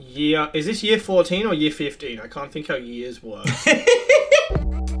Is this year 14 or year 15? I can't think how years work.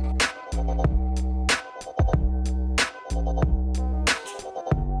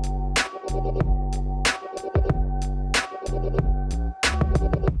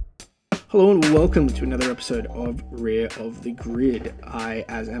 Hello and welcome to another episode of Rear of the Grid. I,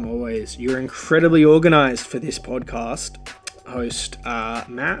 as am always, your incredibly organised for this podcast, host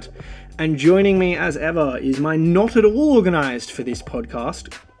Matt, and joining me as ever is my not at all organised for this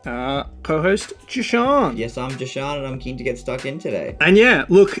podcast co-host Jashan. Yes, I'm Jashan and I'm keen to get stuck in today. And yeah,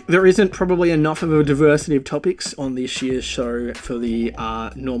 look, there isn't probably enough of a diversity of topics on this year's show for the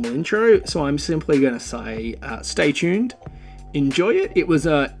normal intro, so I'm simply going to say stay tuned. Enjoy it. It was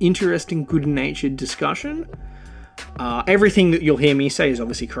an interesting, good-natured discussion. Everything that you'll hear me say is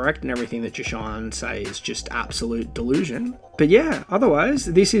obviously correct, and everything that Jashan say is just absolute delusion. But yeah, otherwise,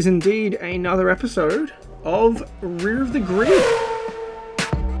 this is indeed another episode of Rear of the Grid.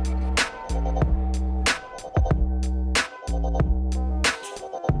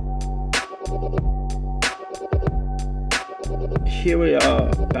 Here we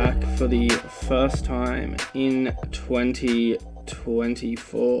are, back for the first time in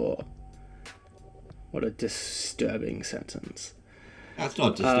 2024. What a disturbing sentence. That's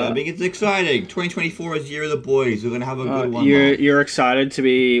not disturbing, it's exciting. 2024 is year of the boys. We're going to have a good one. You're excited to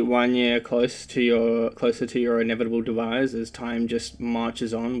be 1 year closer to your inevitable demise as time just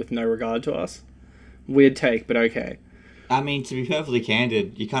marches on with no regard to us? Weird take, but okay. I mean, to be perfectly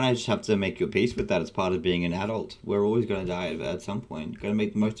candid, you kind of just have to make your peace with that as part of being an adult. We're always going to die at some point. You've got to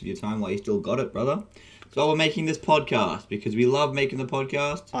make the most of your time while you still got it, brother. So we're making this podcast because we love making the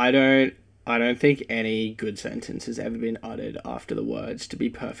podcast. I don't think any good sentence has ever been uttered after the words, to be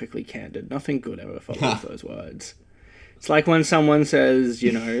perfectly candid. Nothing good ever follows those words. It's like when someone says,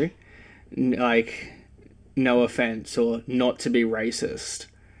 you know, like, no offense or not to be racist,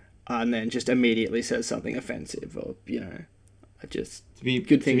 and then just immediately says something offensive, or, you know, good things. To be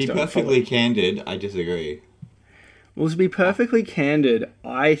perfectly candid, I disagree. Well, to be perfectly candid,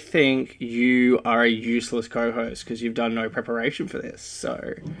 I think you are a useless co-host because you've done no preparation for this,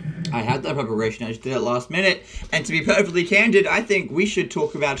 so... I had that preparation, I just did it last minute. And to be perfectly candid, I think we should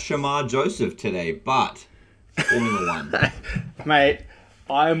talk about Shamar Joseph today, but... Formula One. Mate,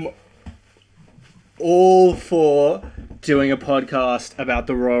 I'm all for doing a podcast about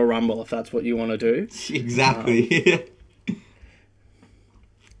the Royal Rumble, if that's what you want to do. Exactly.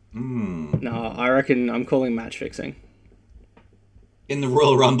 No, I reckon I'm calling match fixing. In the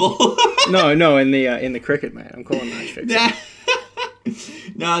Royal Rumble? No, in the cricket, mate. I'm calling match fixing.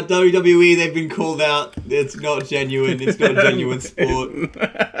 Nah, WWE, they've been called out. It's not genuine. It's not a genuine sport.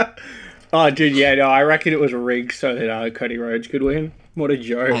 Oh, dude, yeah, no, I reckon it was rigged so that Cody Rhodes could win. What a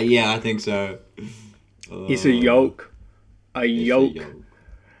joke. Yeah, I think so. He's a yoke. A yoke.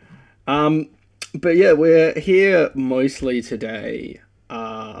 But yeah, we're here mostly today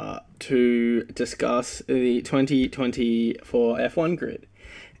to discuss the 2024 F1 grid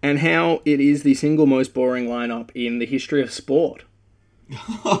and how it is the single most boring lineup in the history of sport.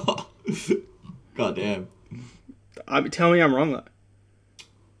 God damn. Tell me I'm wrong, though.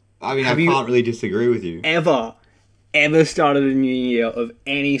 I mean, I can't really disagree with you. Ever started a new year of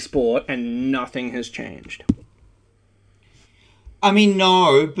any sport and nothing has changed? I mean,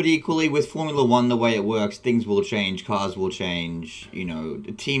 no, but equally with Formula One, the way it works, things will change, cars will change, you know,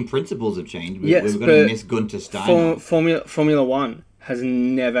 team principles have changed. We're going to miss Gunter Steiner. Formula One has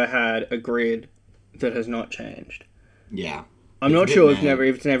never had a grid that has not changed. Yeah. I'm not sure it's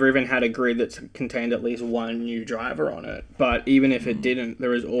never even had a grid that's contained at least one new driver on it. But even if it didn't,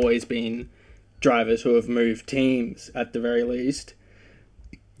 there has always been drivers who have moved teams at the very least.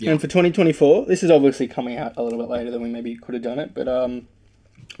 Yeah. And for 2024, this is obviously coming out a little bit later than we maybe could have done it, but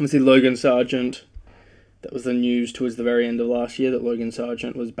obviously Logan Sargent, that was the news towards the very end of last year, that Logan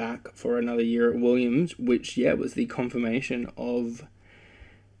Sargent was back for another year at Williams, which, yeah, was the confirmation of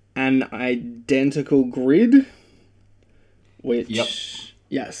an identical grid, which, yes.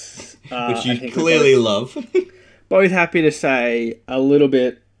 Which you clearly love. Both happy to say a little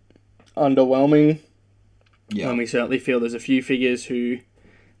bit underwhelming. Yeah. And we certainly feel there's a few figures who...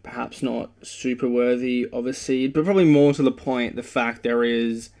 perhaps not super worthy of a seed, but probably more to the point, the fact there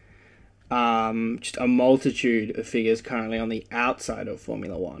is just a multitude of figures currently on the outside of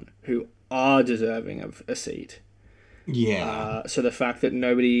Formula One who are deserving of a seat. Yeah. So the fact that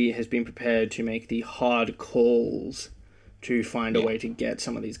nobody has been prepared to make the hard calls to find a way to get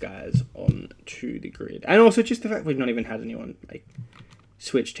some of these guys onto the grid. And also just the fact we've not even had anyone like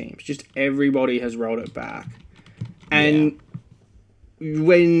switch teams. Just everybody has rolled it back. And...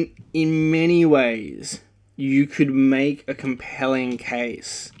 when in many ways you could make a compelling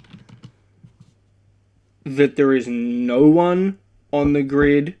case that there is no one on the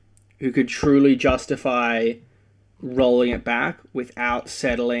grid who could truly justify rolling it back without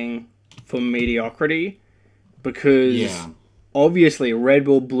settling for mediocrity, because obviously Red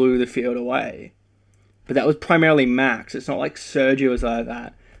Bull blew the field away, but that was primarily Max. It's not like Sergio was like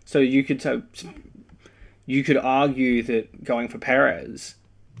that. So you could argue that going for Perez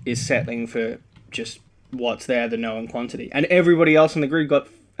is settling for just what's there, the known quantity, and everybody else on the grid got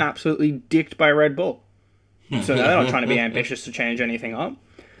absolutely dicked by Red Bull. So they're not trying to be ambitious to change anything up.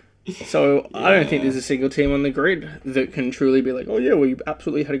 So I don't think there's a single team on the grid that can truly be like, oh yeah, we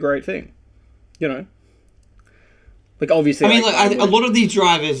absolutely had a great thing. You know? Like, obviously... a lot of these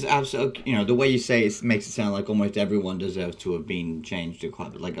drivers, absolutely, the way you say it makes it sound like almost everyone deserves to have been changed to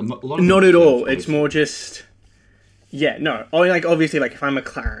quite... Like, a lot of not at all. It's more just... Yeah, no. Obviously, if I'm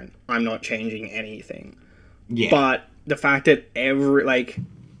McLaren, I'm not changing anything. Yeah. But the fact that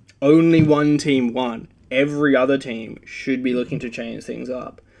only one team won, every other team should be looking to change things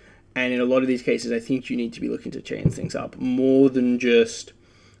up. And in a lot of these cases, I think you need to be looking to change things up more than just,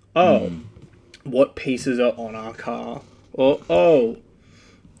 what pieces are on our car? Or,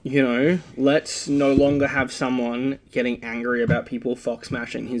 let's no longer have someone getting angry about people fox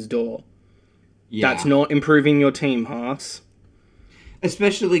smashing his door. Yeah. That's not improving your team, Haas.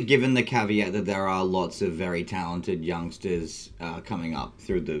 Especially given the caveat that there are lots of very talented youngsters coming up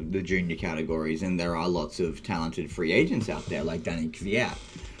through the junior categories, and there are lots of talented free agents out there, like Danny Kvyat,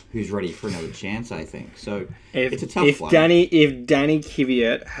 who's ready for another chance, I think. So it's a tough one. If Danny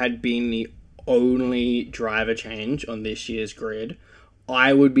Kvyat had been the only driver change on this year's grid,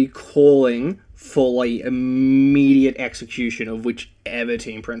 I would be calling for immediate execution of whichever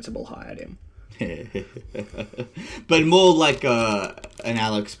team principal hired him. But more like an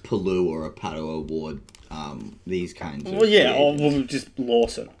Alex Palou or a Pato Award, these kinds of... Well, yeah, or just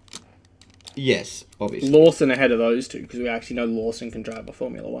Lawson. Yes, obviously. Lawson ahead of those two, because we actually know Lawson can drive a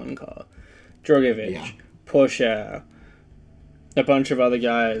Formula 1 car. Drogovic, Porsche, a bunch of other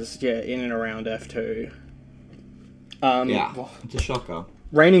guys, in and around F2. It's a shocker.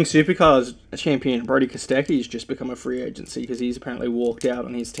 Reigning Supercars champion Brody Kostecki's just become a free agency because he's apparently walked out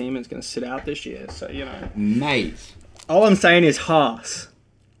on his team and is going to sit out this year. So, Mate. All I'm saying is, Haas,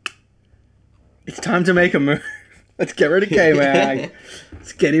 it's time to make a move. Let's get rid of K-Mag.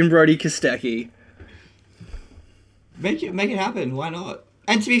 Let's get in Brody Kostecki. Make it happen. Why not?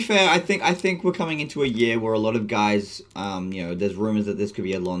 And to be fair, I think we're coming into a year where a lot of guys, there's rumors that this could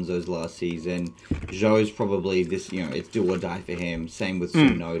be Alonso's last season. Zhou's probably this, it's do or die for him. Same with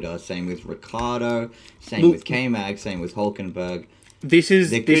Tsunoda, same with Ricciardo, same with K-Mag, same with Hulkenberg. This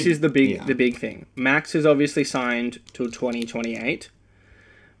is the big thing. Max is obviously signed till 2028.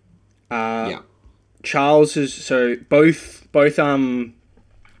 Charles is both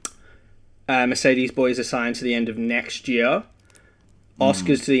Mercedes boys are signed to the end of next year.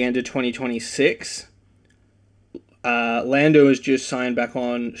 Oscar's to the end of 2026. Lando has just signed back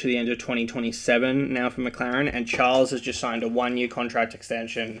on to the end of 2027 now for McLaren, and Charles has just signed a 1-year contract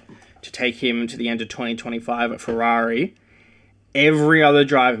extension to take him to the end of 2025 at Ferrari. Every other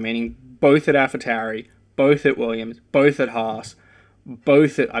driver, meaning both at AlphaTauri, both at Williams, both at Haas,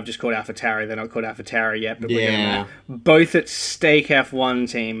 both at... I've just called AlphaTauri, they're not called AlphaTauri yet, but we're going to... Both at Stake F1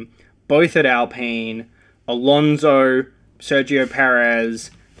 team, both at Alpine, Alonso, Sergio Perez,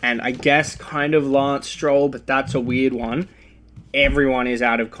 and I guess kind of Lance Stroll, but that's a weird one. Everyone is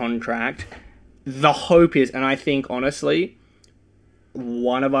out of contract. The hope is, and I think honestly,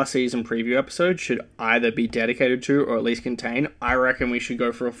 one of our season preview episodes should either be dedicated to or at least contain. I reckon we should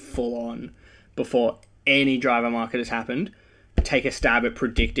go for a full-on, before any driver market has happened, take a stab at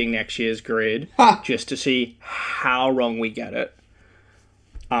predicting next year's grid just to see how wrong we get it.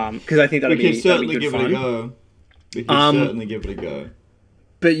 Because I think that'd be good fun. We can certainly give it a go.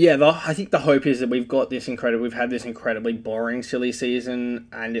 But yeah, I think the hope is that we've had this incredibly boring, silly season,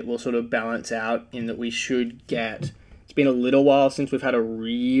 and it will sort of balance out in that we should get... It's been a little while since we've had a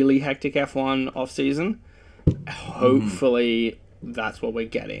really hectic F1 off-season. Hopefully, that's what we're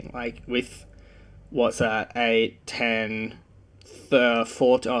getting. With, what's that, 8, 10,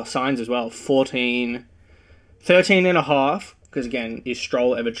 14, signs as well, 14, 13 and a half. Because, again, is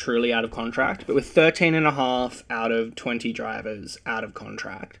Stroll ever truly out of contract? But with 13 and a half out of 20 drivers out of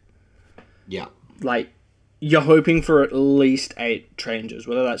contract. Yeah. You're hoping for at least 8 changes,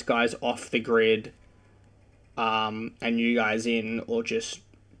 whether that's guys off the grid and new guys in, or just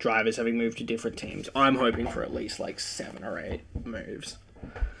drivers having moved to different teams. I'm hoping for at least, 7 or 8 moves.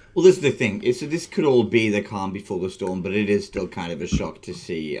 Well, this is the thing. So this could all be the calm before the storm, but it is still kind of a shock to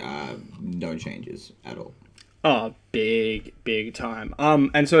see no changes at all. Oh, big time.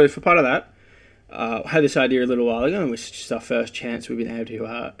 And so for part of that, had this idea a little while ago, and it was just our first chance we've been able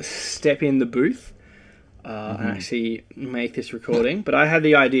to step in the booth and actually make this recording. But I had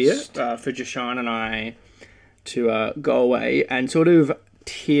the idea for Jashan and I to go away and sort of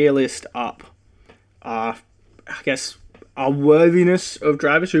tier list up, I guess, our worthiness of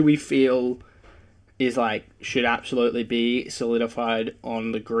drivers who we feel is like should absolutely be solidified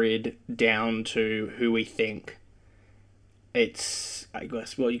on the grid down to who we think it's, I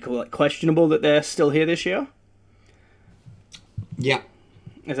guess, what you call it, questionable that they're still here this year. Yeah.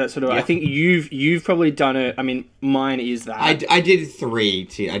 Is that sort of? Yeah. I think you've probably done it. I mean, mine is that I did 3.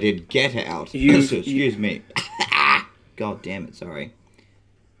 I did Get Out. Excuse me. God damn it. Sorry.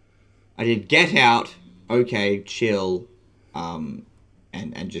 I did Get Out. Okay, chill, and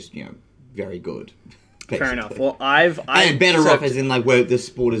just very good. Basically. Fair enough. Well, I've better off as in like where the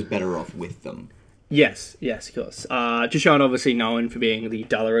sport is better off with them. Yes, of course. Jashan obviously known for being the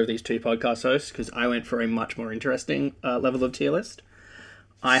duller of these two podcast hosts because I went for a much more interesting level of tier list.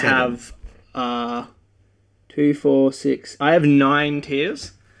 I 7. have 2, 4, 6. I have 9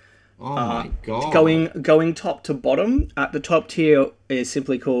 tiers. Oh my god! Going top to bottom. At the top tier is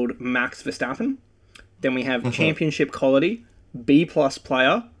simply called Max Verstappen. Then we have Championship Quality, B+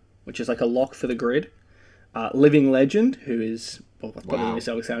 player, which is like a lock for the grid. Living Legend, who is probably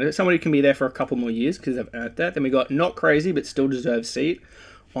self-explanatory. Someone who can be there for a couple more years because they've earned that. Then we got Not Crazy but Still Deserves Seat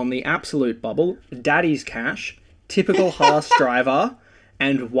on the absolute bubble. Daddy's Cash, Typical Haas Driver,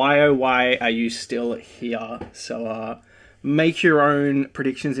 and Why Oh Why Are You Still Here? So make your own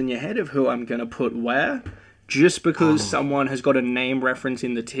predictions in your head of who I'm going to put where. Just because someone has got a name reference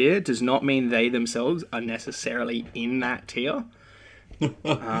in the tier does not mean they themselves are necessarily in that tier.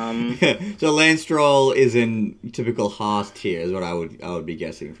 So Lance Stroll is in typical Haas tier, is what I would be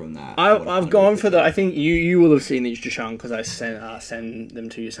guessing from that. I've gone for the. I think you will have seen these, Jashan, because I send them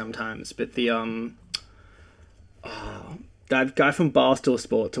to you sometimes. But the that guy from Barstool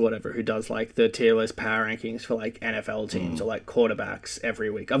Sports or whatever who does like the tier list power rankings for like NFL teams or like quarterbacks every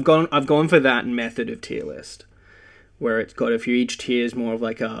week. I've gone for that method of tier list, where it's got each tier is more of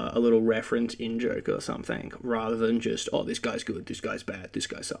like a little reference in joke or something, rather than just, oh, this guy's good, this guy's bad, this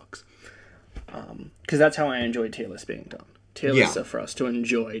guy sucks. Because that's how I enjoy tier lists being done. Tier lists are for us to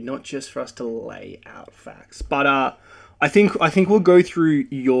enjoy, not just for us to lay out facts. But I think we'll go through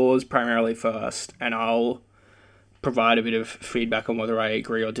yours primarily first, and I'll provide a bit of feedback on whether I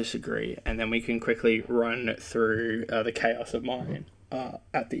agree or disagree, and then we can quickly run through the chaos of mine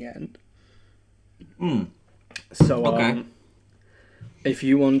at the end. So, if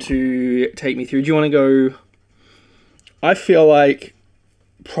you want to take me through, do you want to go? I feel like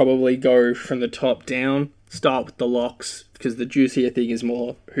probably go from the top down, start with the locks, because the juicier thing is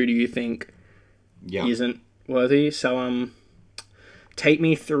more, who do you think isn't worthy? So, take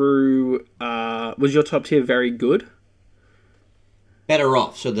me through, was your top tier very good? Better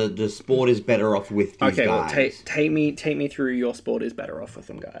off, so the sport is better off with these guys. Well, take me through your sport is better off with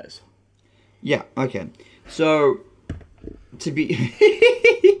them guys. Yeah, okay. So, to be...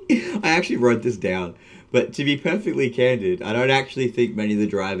 I actually wrote this down, but to be perfectly candid, I don't actually think many of the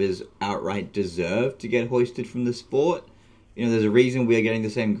drivers outright deserve to get hoisted from the sport. There's a reason we are getting the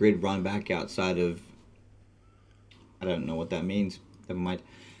same grid run back outside of... I don't know what that means. Never mind.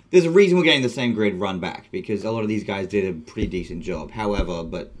 There's a reason we're getting the same grid run back, because a lot of these guys did a pretty decent job. However,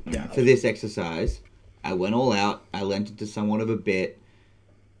 for this exercise, I went all out. I lent into somewhat of a bit.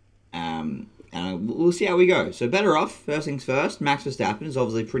 And we'll see how we go. So better off, first things first, Max Verstappen is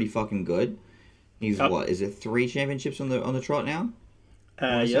obviously pretty fucking good. He's is it 3 championships on the trot now?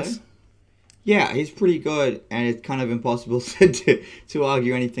 Yes. Yeah, he's pretty good, and it's kind of impossible to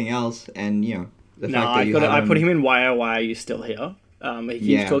argue anything else. And the fact that I put him in why are you still here? He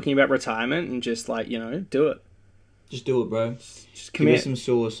keeps talking about retirement and just do it. Just do it, bro. Just commit. Give us some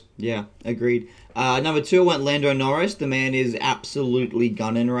sauce. Yeah, agreed. Number 2 went Lando Norris. The man is absolutely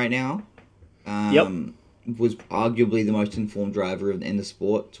gunning right now. Was arguably the most informed driver in the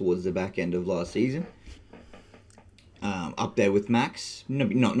sport towards the back end of last season. Up there with Max.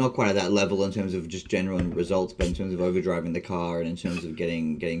 Not quite at that level in terms of just general results, but in terms of overdriving the car and in terms of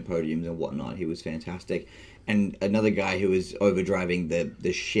getting podiums and whatnot, he was fantastic. And another guy who was overdriving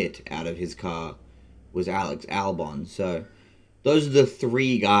the shit out of his car was Alex Albon. So those are the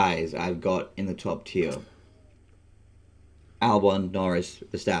 3 guys I've got in the top tier. Albon, Norris,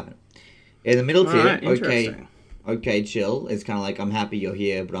 Verstappen. In the middle tier, okay, chill. It's kind of like, I'm happy you're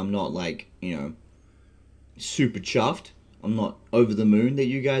here, but I'm not like, super chuffed. I'm not over the moon that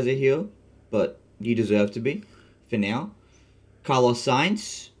you guys are here, but you deserve to be, for now. Carlos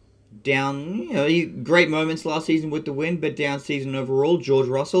Sainz, down, great moments last season with the win, but down season overall. George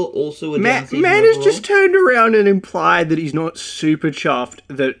Russell, also a down season Man overall. has just turned around and implied that he's not super chuffed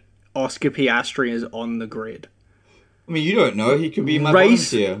that Oscar Piastri is on the grid. I mean, you don't know. He could be in my bottom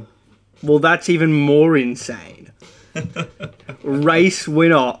tier. Well, that's even more insane. Race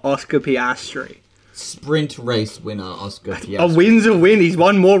winner, Oscar Piastri. Sprint race winner, Oscar Piastri. A win's a win. He's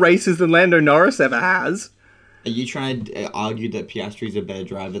won more races than Lando Norris ever has. Are you trying to argue that Piastri's a better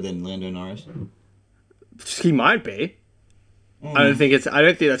driver than Lando Norris? He might be. I don't think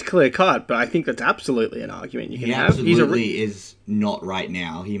that's clear cut, but I think that's absolutely an argument you can have. He absolutely is not right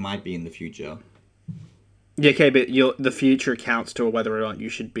now. He might be in the future. Yeah, okay, but the future counts to whether or not you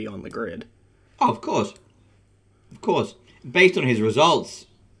should be on the grid. Oh, of course. Of course. Based on his results,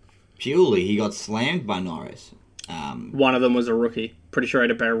 purely, he got slammed by Norris. One of them was a rookie. Pretty sure he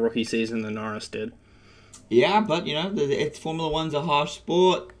had a better rookie season than Norris did. Yeah, but, it's Formula One's a harsh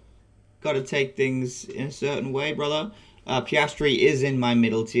sport. Got to take things in a certain way, brother. Piastri is in my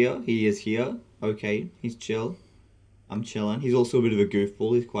middle tier. He is here. Okay, he's chill. I'm chilling. He's also a bit of a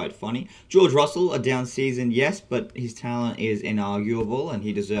goofball. He's quite funny. George Russell, a down season, yes, but his talent is inarguable and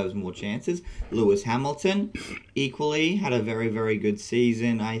he deserves more chances. Lewis Hamilton, equally, had a very, very good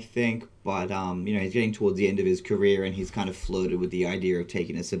season, I think. But, he's getting towards the end of his career and he's kind of flirted with the idea of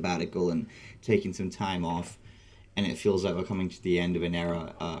taking a sabbatical and taking some time off. And it feels like we're coming to the end of an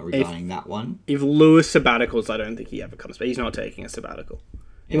era regarding that one. If Lewis sabbaticals, I don't think he ever comes back. He's not taking a sabbatical.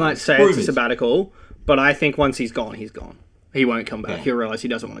 He might say it's a sabbatical, but I think once he's gone, he's gone. He won't come back. He'll realize he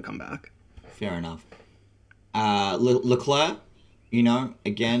doesn't want to come back. Fair enough. Leclerc,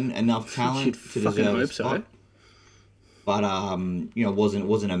 again, enough talent to deserve a spot. But,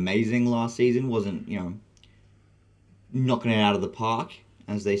 wasn't amazing last season. Wasn't, knocking it out of the park,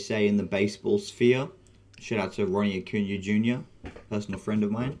 as they say in the baseball sphere. Shout out to Ronnie Acuna Jr., personal friend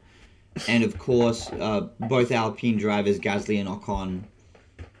of mine. And, of course, both Alpine drivers, Gasly and Ocon,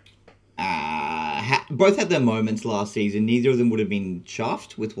 both had their moments last season. Neither of them would have been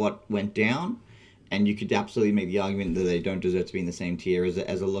chuffed with what went down. And you could absolutely make the argument that they don't deserve to be in the same tier as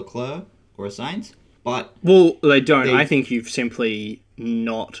a Leclerc or a Sainz. But well, they don't. I think you've simply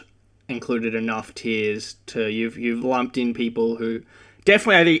not included enough tiers to... You've lumped in people who...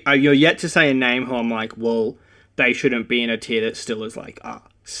 Definitely, I think you're yet to say a name who I'm like, well, they shouldn't be in a tier that still is like,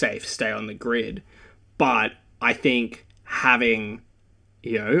 safe, stay on the grid. But I think having,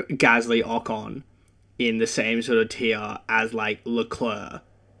 Gasly, Ocon in the same sort of tier as like Leclerc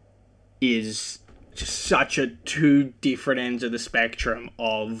is just such a two different ends of the spectrum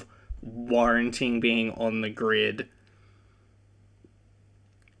of warranting being on the grid.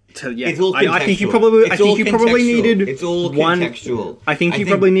 It's all contextual. I think you probably needed. It's all contextual. I think you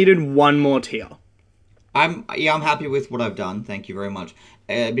probably needed one more tier. I'm happy with what I've done. Thank you very much.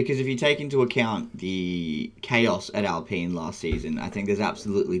 Because if you take into account the chaos at Alpine last season, I think there's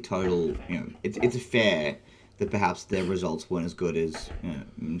absolutely total. It's fair that perhaps their results weren't as good as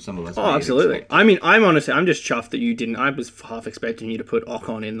some of us. Oh, absolutely. Expect. I mean, I'm just chuffed that you didn't. I was half expecting you to put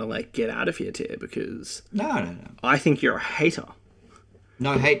Ocon in the get out of here tier because no. I think you're a hater.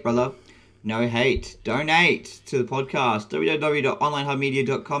 No hate, brother. No hate. Donate to the podcast.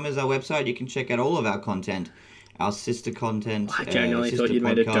 www.onlinehubmedia.com is our website. You can check out all of our content, our sister content. I genuinely thought you'd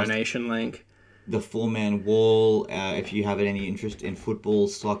made a donation link. The 4-man wall. If you have any interest in football,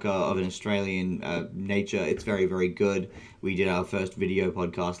 soccer of an Australian nature, it's very, very good. We did our first video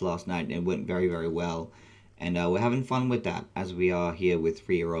podcast last night and it went very, very well. And we're having fun with that as we are here with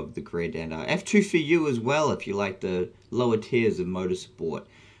Rear of the Grid and F2 for you as well if you like the lower tiers of motorsport.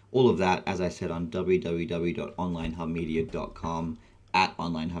 All of that, as I said, on www.onlinehubmedia.com, at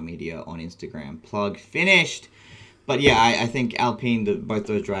onlinehubmedia on Instagram. Plug finished. But yeah, I think Alpine, both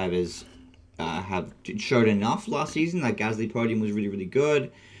those drivers have showed enough last season. That Gasly podium was really, really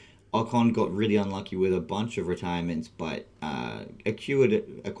good. Ocon got really unlucky with a bunch of retirements, but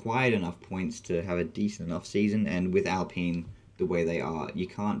acquired enough points to have a decent enough season. And with Alpine the way they are, you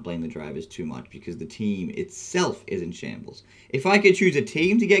can't blame the drivers too much because the team itself is in shambles. If I could choose a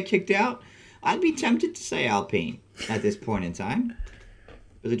team to get kicked out, I'd be tempted to say Alpine at this point in time.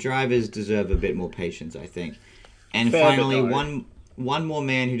 But the drivers deserve a bit more patience, I think. And finally, one more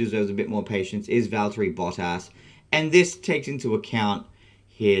man who deserves a bit more patience is Valtteri Bottas. And this takes into account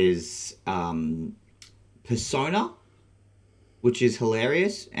his persona, which is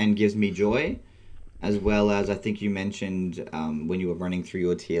hilarious and gives me joy, as well as I think you mentioned when you were running through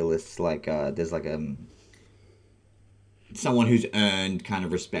your tier lists, there's someone who's earned kind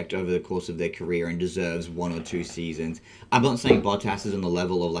of respect over the course of their career and deserves 1 or 2 seasons. I'm not saying Bottas is on the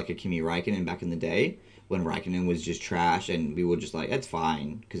level of like a Kimi Räikkönen back in the day, when Raikkonen was just trash, and we were just like, that's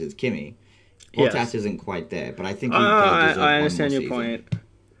fine because it's Kimi. Bottas isn't quite there, but I think he does deserve I one understand more your season. point.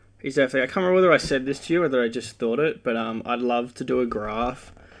 Exactly. I can't remember whether I said this to you or whether I just thought it, but I'd love to do a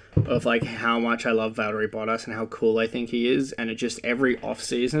graph of like how much I love Valtteri Bottas and how cool I think he is, and it just every off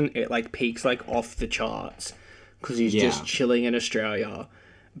season it like peaks like off the charts because he's just chilling in Australia,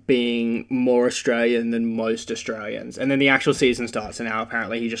 being more Australian than most Australians, and then the actual season starts, and now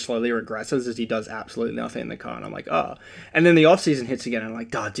apparently he just slowly regresses as he does absolutely nothing in the car, and I'm like, oh, and then the off season hits again, and I'm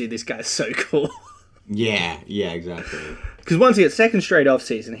like, oh, dude, this guy's so cool. Yeah, exactly. Because once he gets second straight off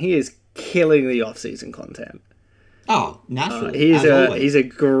season, he is killing the off season content. Oh, naturally. He's a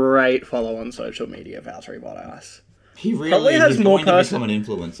great follow on social media, Valtteri Bottas. He really probably has he's more going to become an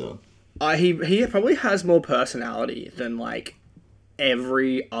influencer. He probably has more personality than like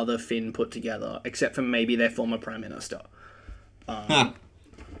every other Finn put together, except for maybe their former prime minister. Yeah,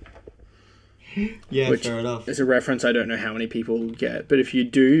 which fair enough. It's a reference I don't know how many people get, but if you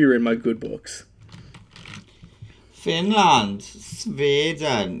do, you're in my good books. Finland,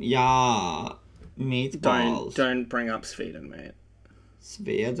 Sweden, yeah, meatballs. Don't bring up Sweden, mate.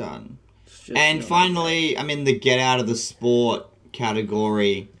 Sweden. And finally, I'm in the get out of the sport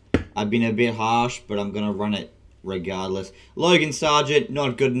category. I've been a bit harsh, but I'm going to run it regardless. Logan Sargent,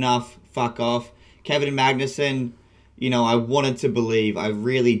 not good enough. Fuck off. Kevin Magnussen, I wanted to believe, I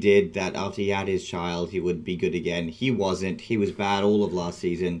really did, that after he had his child, he would be good again. He wasn't. He was bad all of last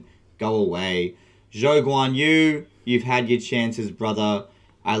season. Go away. Zhou Guan Yu, you've had your chances, brother.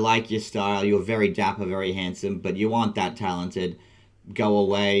 I like your style. You're very dapper, very handsome, but you aren't that talented. Go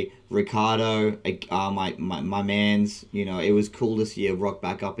away. Ricardo, my mans, it was cool to see you rock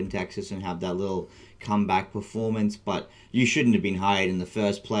back up in Texas and have that little comeback performance, but you shouldn't have been hired in the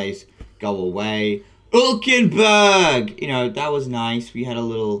first place. Go away. Hülkenberg! That was nice. We had a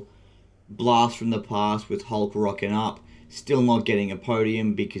little blast from the past with Hulk rocking up. Still not getting a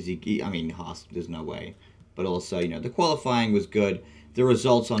podium because Haas, there's no way. But also, the qualifying was good. The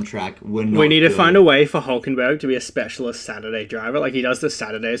results on track were not We need good. to find a way for Hülkenberg to be a specialist Saturday driver. Like he does the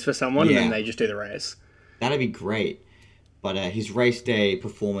Saturdays for someone and then they just do the race. That'd be great. But his race day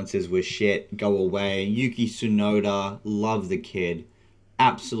performances were shit. Go away. Yuki Tsunoda, love the kid.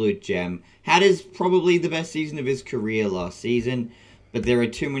 Absolute gem. Had probably the best season of his career last season. But there are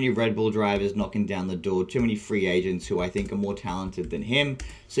too many Red Bull drivers knocking down the door. Too many free agents who I think are more talented than him.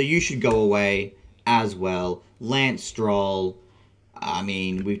 So you should go away as well. Lance Stroll.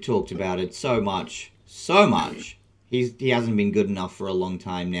 We've talked about it so much. He hasn't been good enough for a long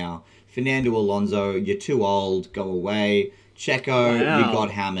time now. Fernando Alonso, you're too old. Go away. Checo, you got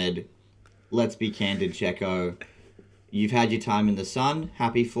hammered. Let's be candid, Checo. You've had your time in the sun.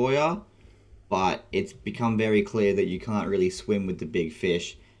 Happy for ya. But it's become very clear that you can't really swim with the big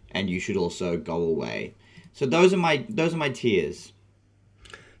fish, and you should also go away. So those are my tiers.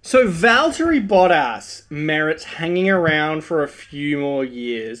 So Valtteri Bottas merits hanging around for a few more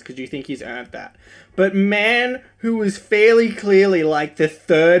years because you think he's earned that. But man, who was fairly clearly like the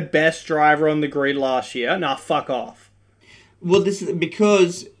third best driver on the grid last year, fuck off. Well, this is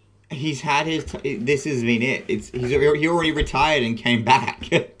because he's had his. This has been it. He already retired and came back.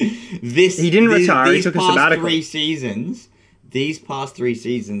 He didn't retire. He took a sabbatical. These past 3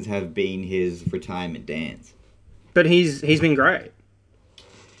 seasons have been his retirement dance. But he's been great.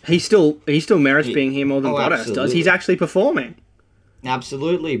 He still merits being here more than Bottas absolutely. does. He's actually performing.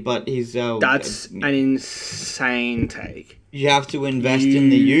 Absolutely, but he's... That's an insane take. You have to invest in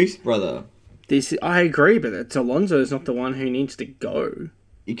the youth, brother. I agree, but Alonso's not the one who needs to go.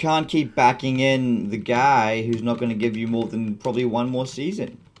 You can't keep backing in the guy who's not going to give you more than probably one more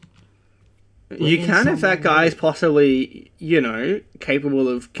season. You can if that guy's possibly, capable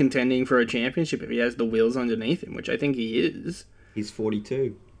of contending for a championship if he has the wheels underneath him, which I think he is. He's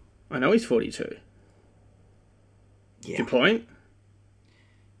 42. I know he's 42. Yeah. Good point.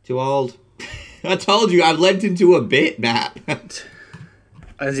 Too old. I told you, I've lent into a bit, Matt.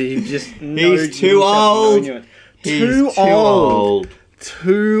 As he just He's too old. Too old.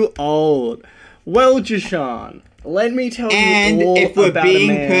 Too old. Well, Jashan, let me tell you all if we're about being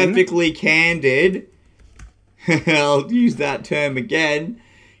a man. perfectly candid, I'll use that term again,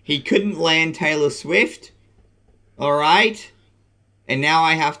 he couldn't land Taylor Swift, alright? And now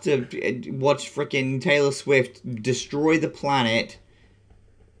I have to watch frickin' Taylor Swift destroy the planet,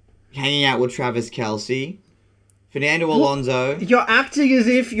 hanging out with Travis Kelce, Fernando Alonso. You're acting as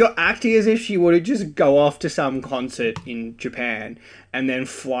if she would just go off to some concert in Japan and then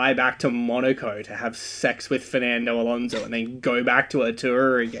fly back to Monaco to have sex with Fernando Alonso and then go back to her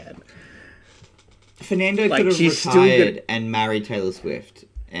tour again. Fernando could have retired and married Taylor Swift.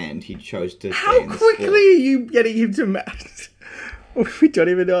 and he chose to stay How in the quickly sport. are you getting him to match? We don't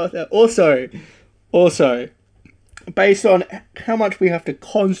even know that. Also, based on how much we have to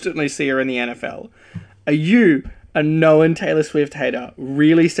constantly see her in the NFL, are you, a known Taylor Swift hater,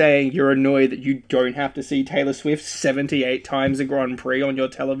 really saying you're annoyed that you don't have to see Taylor Swift 78 times a Grand Prix on your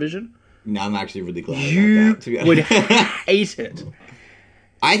television? No, I'm actually really glad You about that, to be would honest. hate it.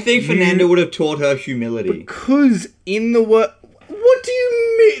 I think Fernando would have taught her humility. Because in the world... What do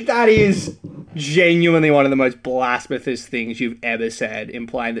you mean? That is genuinely one of the most blasphemous things you've ever said,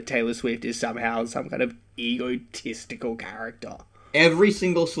 implying that Taylor Swift is somehow some kind of egotistical character. Every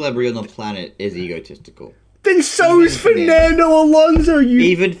single celebrity on the planet is egotistical. Then so is Fernando Alonso, you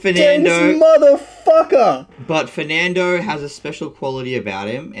Even Fernando... dense motherfucker! But Fernando has a special quality about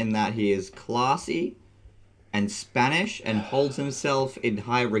him in that he is classy and Spanish and holds himself in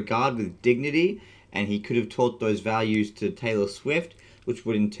high regard with dignity, and he could have taught those values to Taylor Swift, which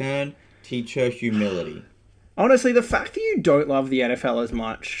would in turn teach her humility. Honestly, the fact that you don't love the NFL as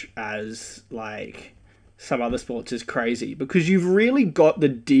much as, like, some other sports is crazy, because you've really got the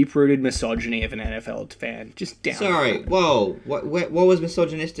deep-rooted misogyny of an NFL fan just down. Sorry, whoa, what was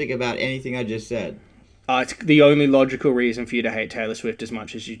misogynistic about anything I just said? It's the only logical reason for you to hate Taylor Swift as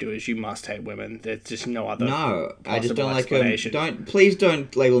much as you do is you must hate women. There's just no other. No, I just don't like explanation. Please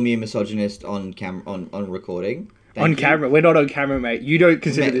don't label me a misogynist on recording. On camera, we're not on camera, mate. You don't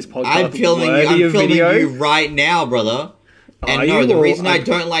consider this podcast I'm filming you right now, brother. And no, the reason I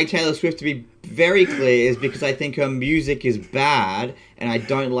don't like Taylor Swift, to be very clear, is because I think her music is bad and I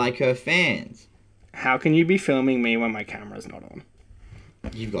don't like her fans. How can you be filming me when my camera's not on?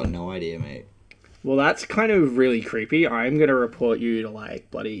 You've got no idea, mate. Well, that's kind of really creepy. I'm going to report you to, like,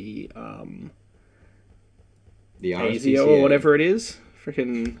 bloody, The ASIO or whatever it is.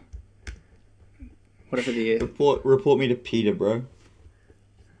 Freaking, whatever the... Report me to Peter, bro.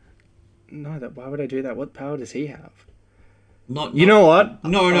 No, why would I do that? What power does he have? You know what?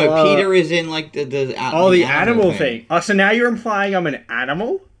 No, Peter is in, like, the animal thing. Oh, so now you're implying I'm an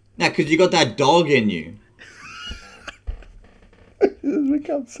animal? Nah, because you got that dog in you. This has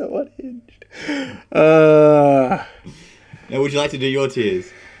become so unhinged. Now, would you like to do your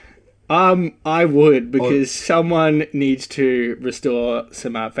tears? I would, because someone needs to restore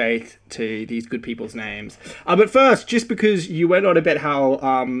some faith to these good people's names. But first, just because you went on about how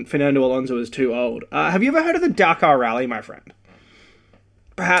Fernando Alonso is too old, have you ever heard of the Dakar Rally, my friend?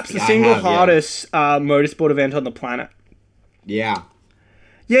 Perhaps the single hardest motorsport event on the planet. Yeah.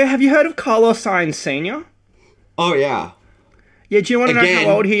 Yeah, have you heard of Carlos Sainz Sr.? Oh, yeah. Yeah, do you want to know how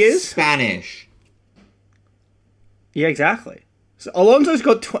old he is? Spanish. Yeah, exactly. So Alonso's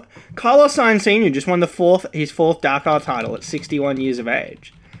got... Carlos Sainz Sr. just won his fourth Dakar title at 61 years of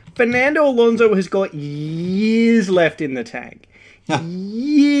age. Fernando Alonso has got years left in the tank.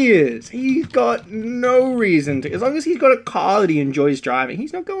 Years. He's got no reason to... As long as he's got a car that he enjoys driving,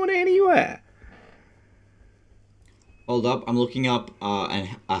 he's not going anywhere. Hold up, I'm looking up a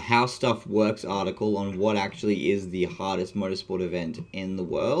How Stuff Works article on what actually is the hardest motorsport event in the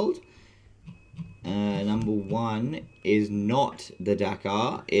world. Number one is not the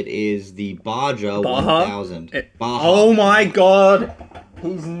Dakar. It is the Baja 1000. Baja. Oh my god!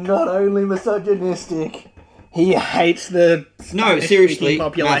 He's not only misogynistic, he hates the No, seriously,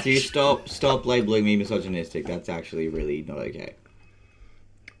 population. Matthew, stop labeling me misogynistic. That's actually really not okay.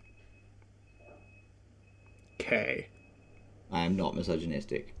 Okay. I am not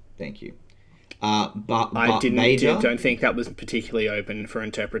misogynistic. Thank you. I don't think that was particularly open for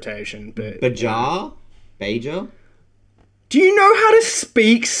interpretation, but... Baja? Do you know how to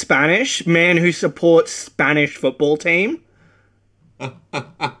speak Spanish, man who supports Spanish football team?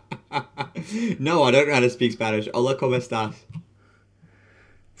 No, I don't know how to speak Spanish. Hola, ¿cómo estás?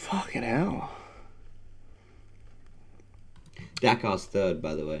 Fucking hell. Dakar's third,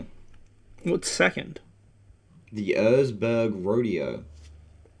 by the way. What's second? The Erzberg Rodeo.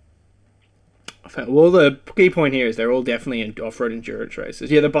 Well, the key point here is they're all definitely in off-road endurance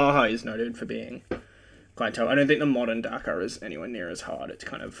races. Yeah, the Baja is noted for being quite tough. I don't think the modern Dakar is anywhere near as hard. It's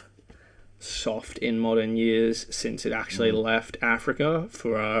kind of soft in modern years since it actually left Africa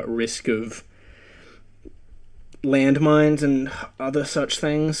for a risk of landmines and other such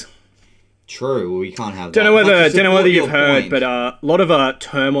things. True, we can't have that. Don't know whether you've heard, but a lot of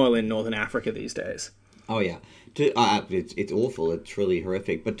turmoil in northern Africa these days. Oh yeah. It's awful. It's really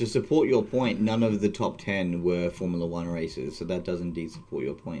horrific. But to support your point, none of the top 10 were Formula 1 races, so that does indeed support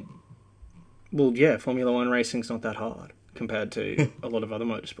your point. Well, yeah, Formula 1 racing's not that hard compared to a lot of other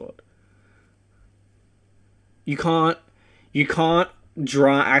motorsport. You can't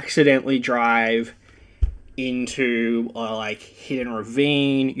accidentally drive into like hit a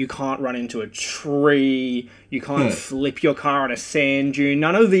ravine. You can't run into a tree. You can't flip your car on a sand dune.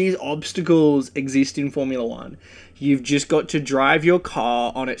 None of these obstacles exist in Formula One. You've just got to drive your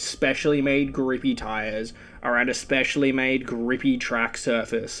car on its specially made grippy tires around a specially made grippy track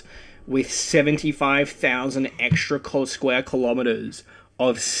surface with 75,000 extra square kilometers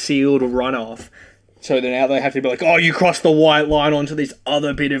of sealed runoff. So then now they have to be like, oh, you crossed the white line onto this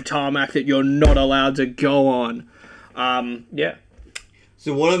other bit of tarmac that you're not allowed to go on. Yeah.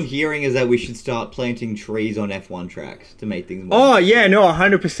 So what I'm hearing is that we should start planting trees on F1 tracks to make things more... Oh, yeah, no,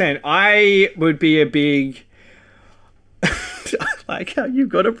 100%. I would be a big... I like how you've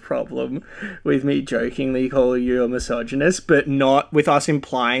got a problem with me jokingly calling you a misogynist, but not with us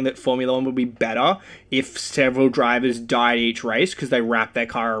implying that Formula One would be better if several drivers died each race because they wrapped their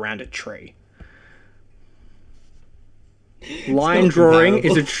car around a tree. Line drawing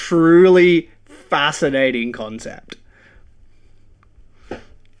is a truly fascinating concept.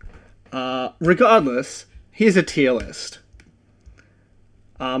 Regardless, here's a tier list.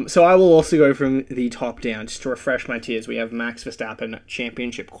 So I will also go from the top down just to refresh my tiers. We have Max Verstappen,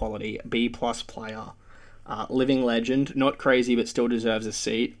 championship quality, B+ player, living legend, not crazy but still deserves a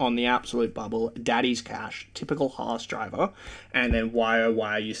seat, on the absolute bubble, daddy's cash, typical Haas driver, and then why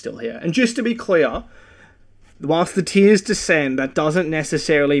are you still here? And just to be clear, whilst the tiers descend, that doesn't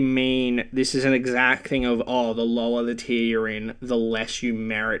necessarily mean this is an exact thing of, oh, the lower the tier you're in, the less you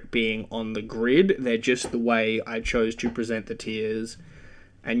merit being on the grid. They're just the way I chose to present the tiers.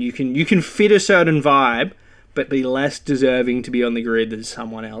 And you can fit a certain vibe, but be less deserving to be on the grid than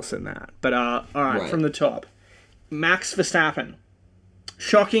someone else in that. But, all right, from the top. Max Verstappen.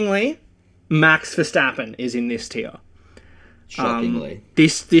 Shockingly, Max Verstappen is in this tier. Shockingly.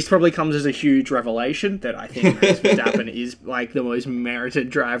 This probably comes as a huge revelation that I think Max Verstappen is like the most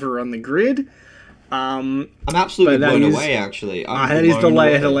merited driver on the grid. I'm absolutely blown away, actually. That is the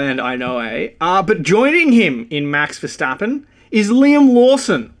lay of the land, I know, eh? But joining him in Max Verstappen is Liam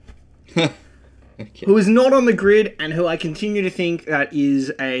Lawson, Okay. who is not on the grid and who I continue to think that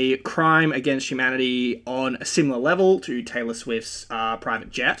is a crime against humanity on a similar level to Taylor Swift's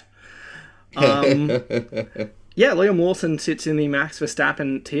private jet. Yeah, Liam Lawson sits in the Max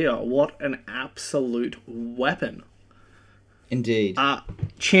Verstappen tier. What an absolute weapon. Indeed.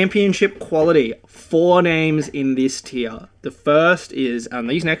 Championship quality. 4 names in this tier. The first is,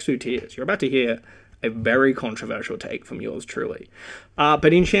 these next 2 tiers, you're about to hear a very controversial take from yours truly.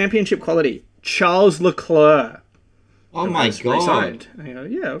 But in championship quality, Charles Leclerc. Oh my god. Resigned.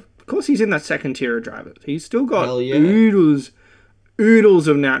 Yeah, of course he's in that second tier of drivers. He's still got oodles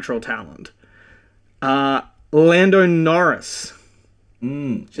of natural talent. Lando Norris,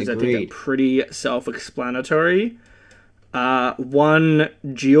 which is, I think, pretty self-explanatory. One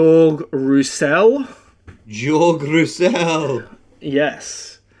Georg Roussel. Georg Roussel.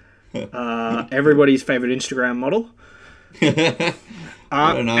 Yes. Everybody's favorite Instagram model.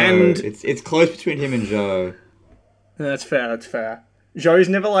 I don't know. And it's close between him and Zhou. That's fair. Zhou's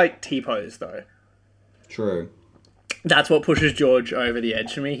never like T-pose though. True. That's what pushes George over the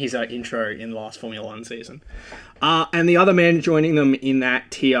edge for me. He's our intro in the last Formula One season. And the other man joining them in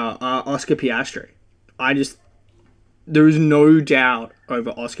that tier, Oscar Piastri. There is no doubt over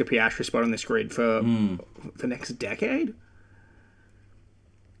Oscar Piastri's spot on this grid for the next decade.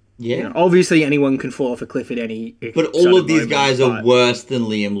 Yeah. Obviously, anyone can fall off a cliff at any. But all of these guys are worse than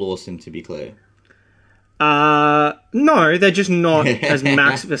Liam Lawson, to be clear. No, they're just not as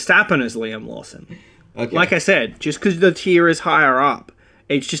Max Verstappen as Liam Lawson. Okay. Like I said, just because the tier is higher up,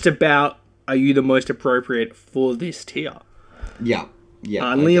 it's just about, are you the most appropriate for this tier? Yeah.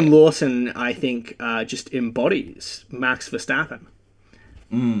 Liam Lawson, I think, just embodies Max Verstappen.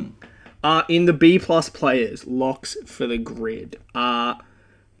 In the B+ players, locks for the grid.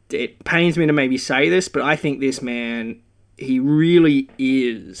 It pains me to maybe say this, but I think this man, he really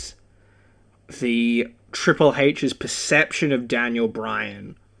is the Triple H's perception of Daniel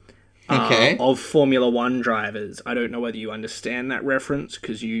Bryan. Of Formula One drivers. I don't know whether you understand that reference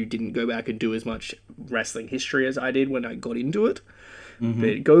because you didn't go back and do as much wrestling history as I did when I got into it. Mm-hmm.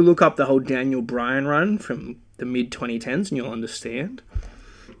 But go look up the whole Daniel Bryan run from the mid-2010s and you'll understand.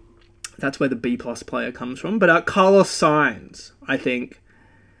 That's where the B+ player comes from. But Carlos Sainz, I think,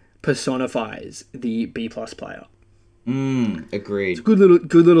 personifies the B+ player. Agreed. It's a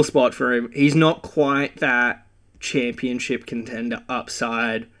good little spot for him. He's not quite that championship contender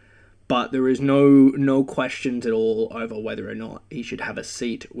upside, but there is no questions at all over whether or not he should have a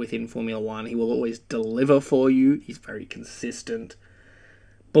seat within Formula One. He will always deliver for you. He's very consistent.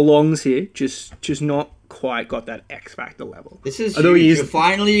 Belongs here, just not quite got that X Factor level. This is Although huge. You're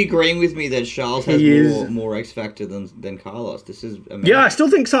finally agreeing with me that Charles has more X Factor than Carlos. This is amazing. Yeah, I still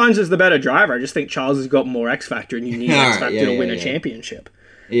think Sainz is the better driver. I just think Charles has got more X Factor, and you need X Factor to win a championship.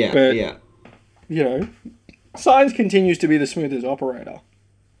 Yeah, but, you know, Sainz continues to be the smoothest operator.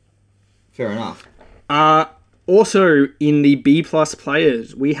 Fair enough. Also, in the B-plus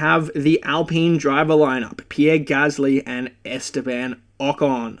players, we have the Alpine driver lineup, Pierre Gasly and Esteban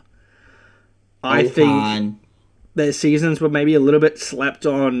Ocon. I think their seasons were maybe a little bit slept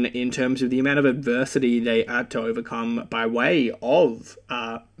on in terms of the amount of adversity they had to overcome by way of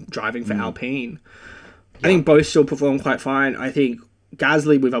driving for Alpine. I think both still perform quite fine. I think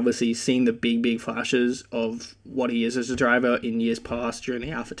Gasly, we've obviously seen the big flashes of what he is as a driver in years past during the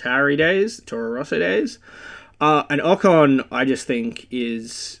AlphaTauri days, Toro Rosso days. And Ocon, I just think,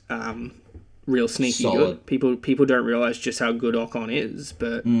 is real sneaky good. People don't realise just how good Ocon is,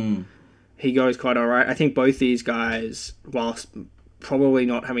 but he goes quite alright. I think both these guys, whilst probably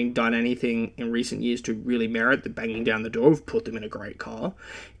not having done anything in recent years to really merit the banging down the door, have put them in a great car.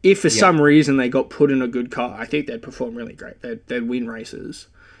 If for some reason they got put in a good car, I think they'd perform really great. They'd win races.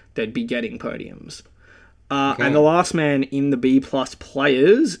 They'd be getting podiums. And the last man in the B-plus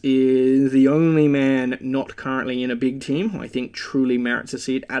players is the only man not currently in a big team who I think truly merits a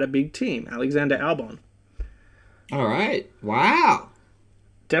seat at a big team, Alexander Albon. All right. Wow.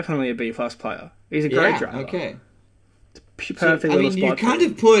 Definitely a B-plus player. He's a great driver. Okay. Perfect little spot.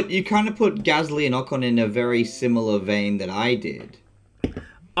 You kind of put Gasly and Ocon in a very similar vein that I did.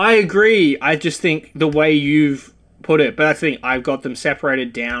 I agree. I just think the way you've put it, but that's the thing. I've got them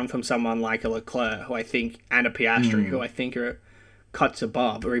separated down from someone like a Leclerc, who I think, and a Piastri, who I think are cuts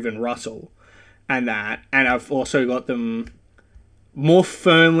above, or even Russell, and that. And I've also got them more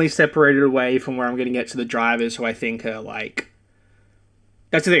firmly separated away from where I'm going to get to the drivers, who I think are like.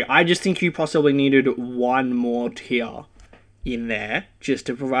 That's the thing. I just think you possibly needed one more tier in there just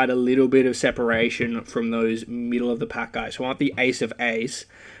to provide a little bit of separation from those middle of the pack guys who aren't the ace of ace.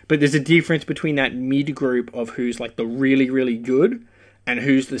 But there's a difference between that mid group of who's like the really, really good and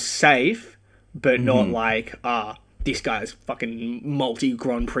who's the safe, but not like, this guy's fucking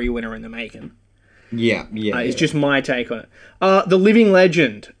multi-Grand Prix winner in the making. Yeah. It's just my take on it. The living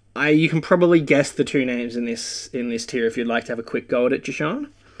legend. You can probably guess the two names in this tier if you'd like to have a quick go at it, Jashawn.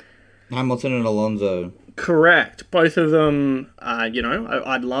 Hamilton and Alonso. Correct. Both of them,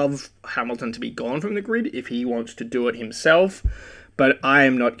 I'd love Hamilton to be gone from the grid if he wants to do it himself, but I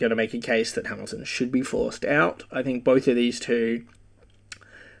am not going to make a case that Hamilton should be forced out. I think both of these two,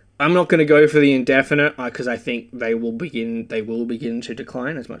 I'm not going to go for the indefinite because I think they will begin to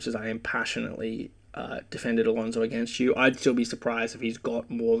decline as much as I am passionately defended Alonso against you. I'd still be surprised if he's got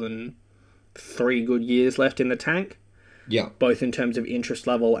more than 3 good years left in the tank. Yeah. Both in terms of interest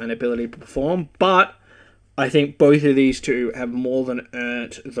level and ability to perform. But I think both of these two have more than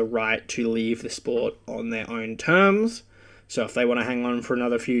earned the right to leave the sport on their own terms. So if they want to hang on for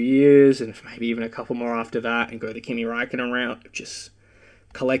another few years, and maybe even a couple more after that, and go the Kimi Räikkönen route, just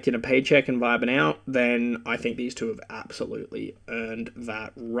collecting a paycheck and vibing out, then I think these two have absolutely earned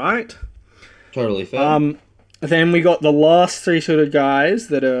that right. Totally fair. Then we got the last 3 sort of guys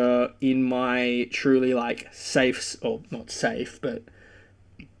that are in my truly safe, or not safe, but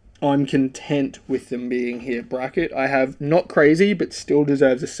I'm content with them being here bracket. I have not crazy, but still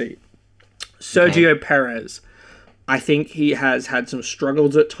deserves a seat. Sergio Perez. I think he has had some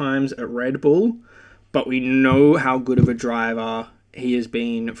struggles at times at Red Bull, but we know how good of a driver he has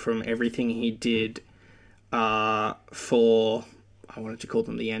been from everything he did for, I wanted to call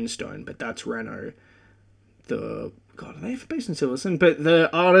them the Endstone, but that's Renault. Are they based in Silverstone? But the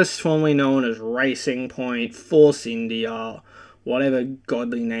artist formerly known as Racing Point, Force India, whatever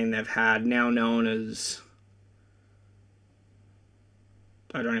godly name they've had, now known as...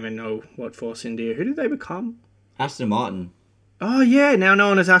 I don't even know what Force India... Who did they become? Aston Martin. Oh, yeah, now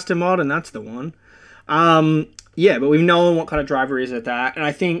known as Aston Martin, that's the one. Yeah, but we've known what kind of driver he is at that, and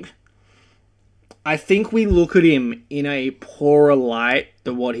I think we look at him in a poorer light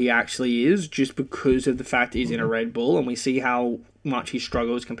than what he actually is, just because of the fact that he's in a Red Bull, and we see how much he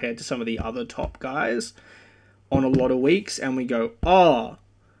struggles compared to some of the other top guys on a lot of weeks, and we go, oh,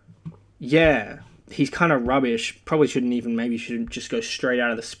 yeah, he's kind of rubbish. Probably should just go straight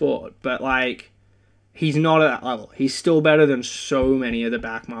out of the sport. But, he's not at that level. He's still better than so many of the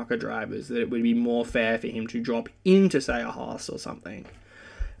backmarker drivers that it would be more fair for him to drop into, say, a Haas or something.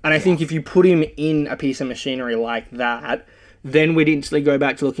 And I think if you put him in a piece of machinery like that, then we'd instantly go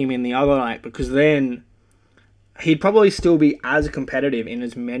back to looking him in the other light, because then he'd probably still be as competitive in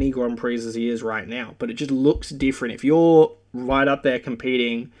as many Grand Prix as he is right now. But it just looks different. If you're right up there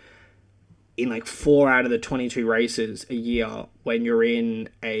competing in like 4 out of the 22 races a year when you're in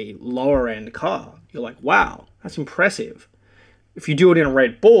a lower end car. You're like, wow, that's impressive. If you do it in a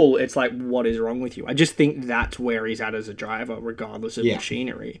Red Bull, it's like, what is wrong with you? I just think that's where he's at as a driver, regardless of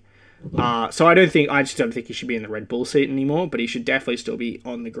machinery. So I just don't think he should be in the Red Bull seat anymore, but he should definitely still be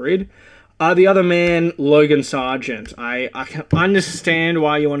on the grid. The other man, Logan Sargent. I can understand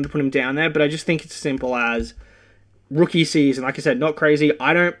why you wanted to put him down there, but I just think it's simple as rookie season. Like I said, not crazy.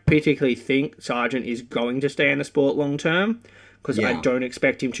 I don't particularly think Sargent is going to stay in the sport long term, because I don't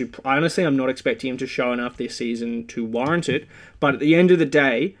expect him to. Honestly, I'm not expecting him to show enough this season to warrant it. But at the end of the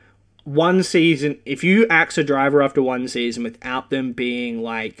day, one season, if you axe a driver after one season without them being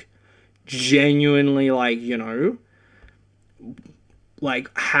like genuinely like, you know,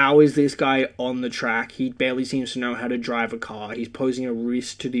 like, how is this guy on the track? He barely seems to know how to drive a car. He's posing a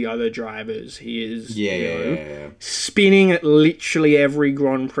risk to the other drivers. He is spinning at literally every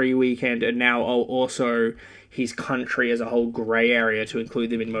Grand Prix weekend, and now also his country as a whole grey area to include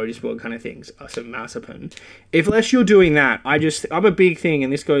them in motorsport kind of things. Some Mazepin. If unless you're doing that, I'm a big thing,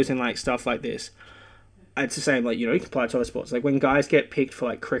 and this goes in like stuff like this. It's the same, like, you know, you can apply it to other sports. Like when guys get picked for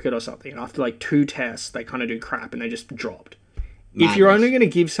like cricket or something, and after like 2 tests, they kind of do crap and they just dropped. Madness. If you're only going to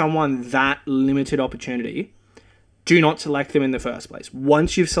give someone that limited opportunity, do not select them in the first place.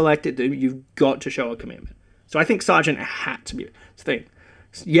 Once you've selected them, you've got to show a commitment. So I think Sargent had to be the thing.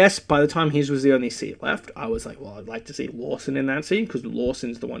 Yes, by the time his was the only seat left, I was like, well, I'd like to see Lawson in that seat, because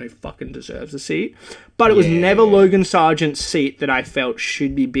Lawson's the one who fucking deserves the seat. But it was never Logan Sargent's seat that I felt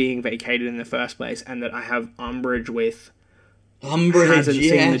should be being vacated in the first place, and that I have umbrage with. Hasn't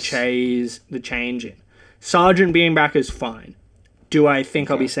seen the change in. Sargent being back is fine. Do I think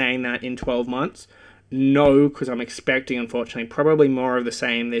I'll be saying that in 12 months? No, because I'm expecting, unfortunately, probably more of the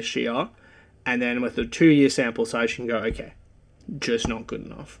same this year. And then with the 2-year sample size, you can go, okay, just not good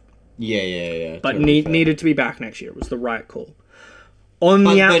enough. Yeah. But needed to be back next year. It was the right call.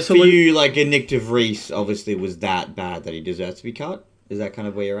 But for you, like, a Nick de Vries obviously was that bad that he deserves to be cut? Is that kind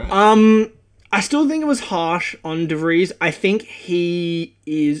of where you're at? I still think it was harsh on de Vries. I think he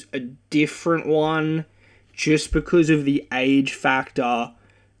is a different one just because of the age factor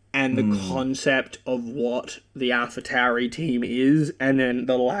and the concept of what the AlphaTauri team is, and then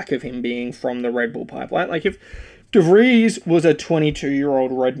the lack of him being from the Red Bull pipeline. Like, if de Vries was a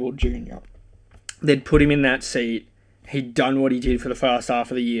 22-year-old Red Bull junior, they'd put him in that seat, he'd done what he did for the first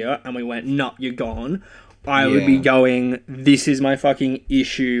half of the year, and we went, nah, you're gone. I would be going, this is my fucking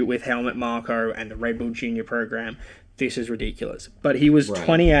issue with Helmut Marko and the Red Bull Junior program. This is ridiculous. But he was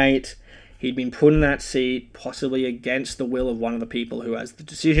 28. He'd been put in that seat, possibly against the will of one of the people who has the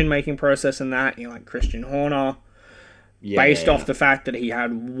decision-making process in that, you know, like Christian Horner. Based off the fact that he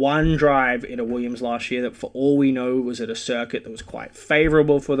had one drive in a Williams last year that, for all we know, was at a circuit that was quite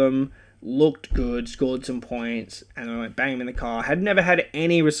favourable for them, looked good, scored some points, and then went bang him in the car. Had never had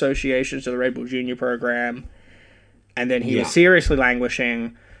any associations to the Red Bull Junior program, and then he was seriously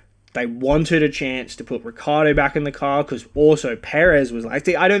languishing. They wanted a chance to put Ricciardo back in the car, because also Perez was like...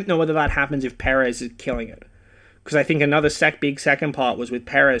 I don't know whether that happens if Perez is killing it. Because I think another big second part was with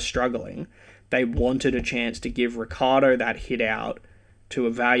Perez struggling. They wanted a chance to give Ricciardo that hit out to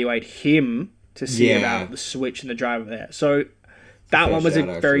evaluate him to see about the switch in the driver there. So that one was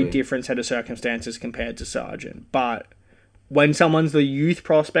a very different set of circumstances compared to Sargent. But when someone's the youth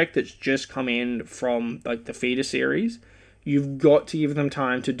prospect that's just come in from like the feeder series, you've got to give them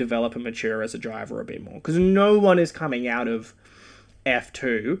time to develop and mature as a driver a bit more. Because no one is coming out of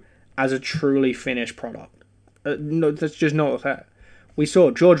F2 as a truly finished product. No, that's just not that. We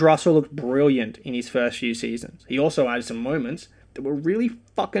saw George Russell looked brilliant in his first few seasons. He also had some moments that were really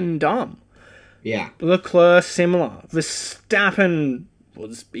fucking dumb. Yeah. Leclerc, similar. Verstappen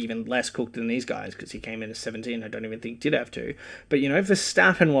was even less cooked than these guys because he came in at 17. I don't even think did have to. But, you know,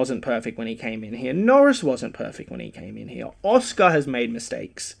 Verstappen wasn't perfect when he came in here. Norris wasn't perfect when he came in here. Oscar has made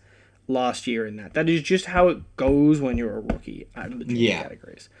mistakes last year in that. That is just how it goes when you're a rookie out of the junior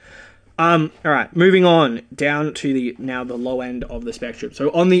categories. All right, moving on down to the low end of the spectrum. So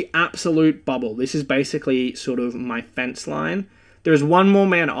on the absolute bubble, this is basically sort of my fence line. There's one more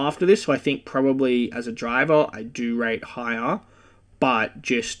man after this, so I think probably as a driver, I do rate higher, but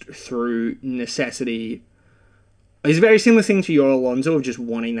just through necessity. It's a very similar thing to your Alonso of just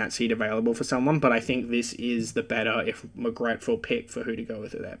wanting that seat available for someone, but I think this is the better, if regretful pick for who to go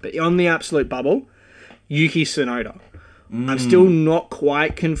with it there. But on the absolute bubble, Yuki Tsunoda. I'm still not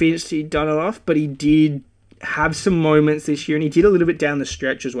quite convinced he'd done enough, but he did have some moments this year, and he did a little bit down the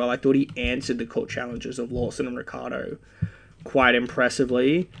stretch as well. I thought he answered the core challenges of Lawson and Ricciardo quite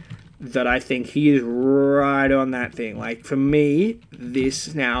impressively, that I think he is right on that thing. Like, for me,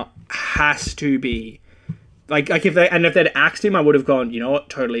 this now, has to be like if they'd axed him, I would have gone, you know what,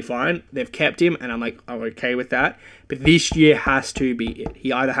 totally fine. They've kept him, and I'm okay with that. But this year has to be it.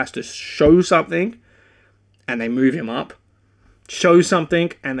 He either has to show something, and they move him up, show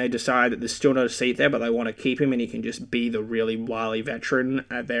something, and they decide that there's still not a seat there, but they want to keep him, and he can just be the really wily veteran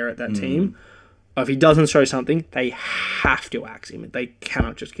there at that team. If he doesn't show something, they have to axe him. They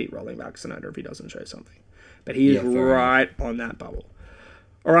cannot just keep rolling back Sonoda if he doesn't show something. But he is right on that bubble.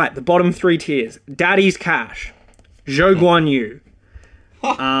 All right, the bottom 3 tiers. Daddy's Cash. Zhou Guanyu.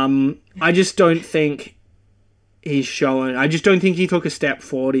 I just don't think he's showing... I just don't think he took a step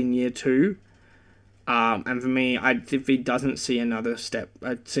forward in year 2. And for me, if he doesn't see another step...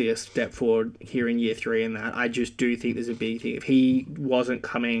 I'd see a step forward here in year 3 in that. I just do think there's a big thing. If he wasn't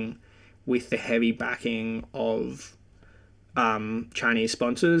coming with the heavy backing of Chinese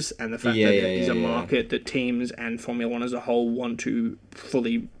sponsors and the fact that it is a market that teams and Formula 1 as a whole want to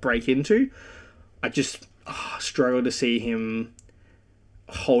fully break into, I just struggle to see him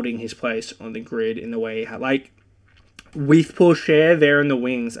holding his place on the grid in the way he had. Like, with Porsche there in the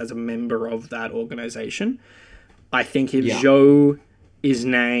wings as a member of that organization, I think if Zhou is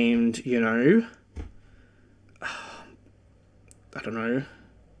named, you know, I don't know,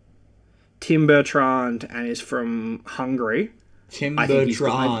 Tim Bertrand and is from Hungary. Tim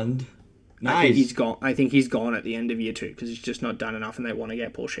Bertrand. Nice. I think he's gone at the end of year 2 because he's just not done enough and they want to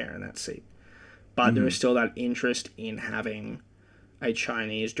get Porsche in that seat. But there is still that interest in having a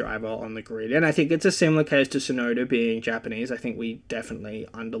Chinese driver on the grid. And I think it's a similar case to Sonoda being Japanese. I think we definitely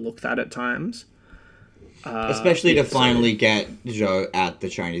underlook that at times. Especially to finally get Zhou at the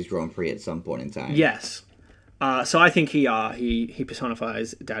Chinese Grand Prix at some point in time. Yes. So I think he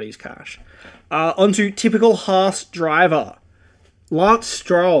personifies Daddy's Cash. Onto typical Haas driver, Lance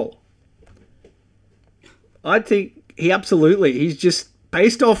Stroll. I think he's just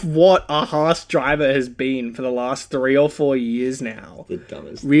based off what a Haas driver has been for the last 3 or 4 years now. The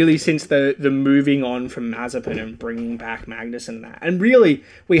dumbest. Really, since the moving on from Mazepin and bringing back Magnussen and that. And really,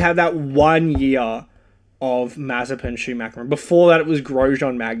 we had that 1 year of Mazepin, Schumacher, and before that it was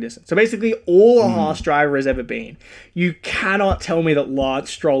Grosjean, Magnussen. So basically all a Haas driver has ever been. You cannot tell me that Lance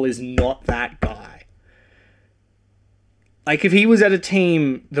Stroll is not that guy. Like, if he was at a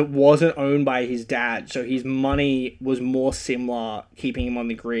team that wasn't owned by his dad, so his money was more similar keeping him on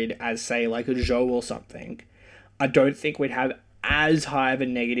the grid as, say, like a Zhou or something, I don't think we'd have as high of a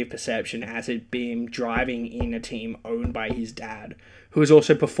negative perception as it being driving in a team owned by his dad, who is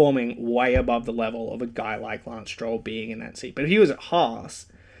also performing way above the level of a guy like Lance Stroll being in that seat. But if he was at Haas,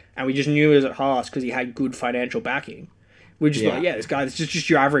 and we just knew he was at Haas because he had good financial backing, we'd just be like, this guy is just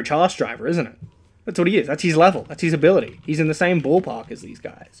your average Haas driver, isn't it? That's what he is. That's his level. That's his ability. He's in the same ballpark as these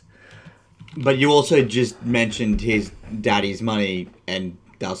guys. But you also just mentioned his daddy's money, and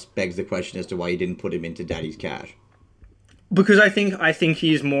thus begs the question as to why you didn't put him into daddy's cash. Because I think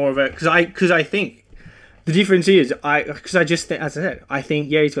he's more of a... Because I think... The difference is, as I said, I think,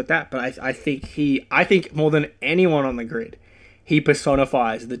 he's got that, but I think more than anyone on the grid, he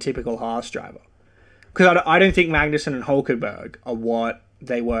personifies the typical Haas driver. Because I don't think Magnussen and Hulkenberg are what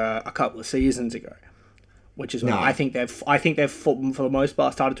they were a couple of seasons ago, which is why I think they've for the most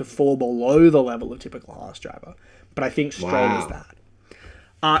part started to fall below the level of typical Haas driver. But I think Stroll is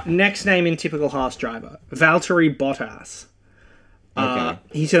that. Next name in typical Haas driver, Valtteri Bottas. Okay.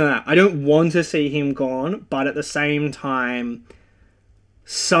 He's in that. I don't want to see him gone, but at the same time,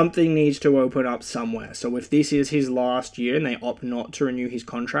 something needs to open up somewhere. So if this is his last year and they opt not to renew his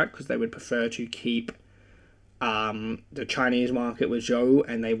contract because they would prefer to keep the Chinese market with Zhou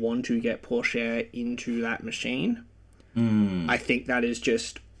and they want to get Porsche into that machine, I think that is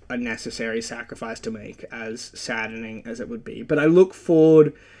just a necessary sacrifice to make, as saddening as it would be. But I look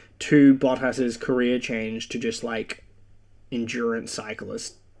forward to Bottas's career change to just like endurance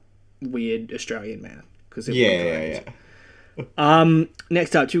cyclist, weird Australian man. Because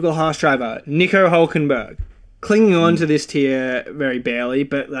next up, typical Haas driver, Nico Hulkenberg. Clinging on to this tier very barely,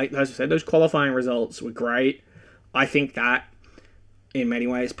 but like as I said, those qualifying results were great. I think that in many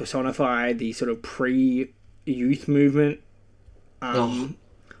ways personified the sort of pre-youth movement.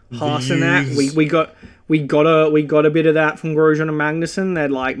 Haas and that we got a bit of that from Grosjean and Magnussen.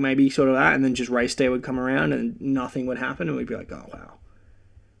 They'd like maybe sort of that, and then just race day would come around and nothing would happen, and we'd be like, oh wow,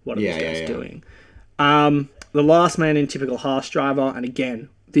 what are these guys doing? The last man in typical Haas driver, and again,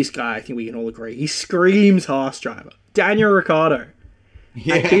 this guy, I think we can all agree, he screams Haas driver. Daniel Ricciardo.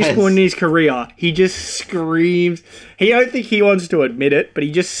 Yes. At this point in his career, he just screams. I don't think he wants to admit it, but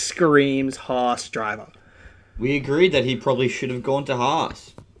he just screams Haas driver. We agreed that he probably should have gone to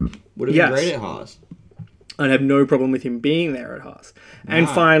Haas. Would have been great at Haas. I'd have no problem with him being there at Haas. And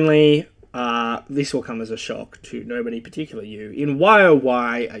finally, this will come as a shock to nobody, particularly you. In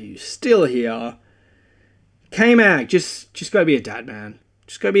why are you still here? K-Mag, just go be a dad, man.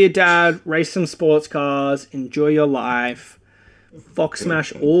 Just go be a dad, race some sports cars, enjoy your life, Fox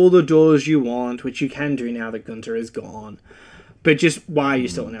smash all the doors you want, which you can do now that Gunter is gone. But just, why are you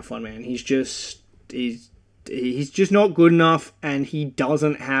still in F1, man? He's just not good enough, and he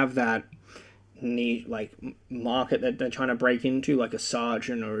doesn't have that market that they're trying to break into, like a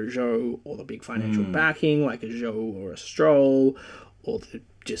Sargent or a Zhou, or the big financial backing, like a Zhou or a Stroll, or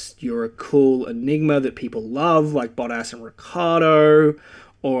you're a cool enigma that people love, like Bottas and Ricciardo,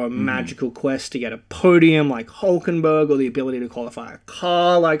 or a magical quest to get a podium like Hulkenberg, or the ability to qualify a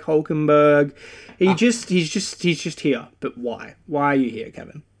car like Hulkenberg. He's just here. But why? Why are you here,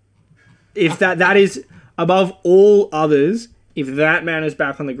 Kevin? If that is above all others, if that man is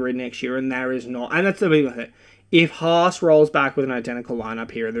back on the grid next year, and there is not, and that's the big thing. If Haas rolls back with an identical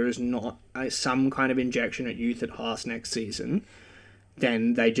lineup here, there is not some kind of injection at youth at Haas next season,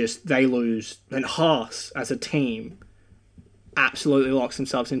 then they lose. Then Haas as a team absolutely locks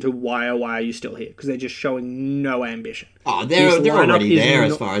themselves into why are you still here? Because they're just showing no ambition. Oh, they're already there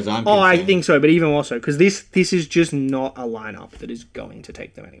as far as I'm concerned. Oh, I think so, but even more so, because this is just not a lineup that is going to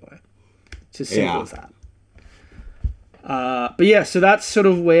take them anywhere. It's as simple as that. But yeah, so that's sort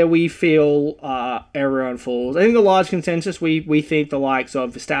of where we feel everyone falls. I think the large consensus, we think the likes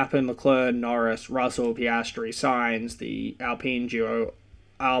of Verstappen, Leclerc, Norris, Russell, Piastri, Sainz, the Alpine duo,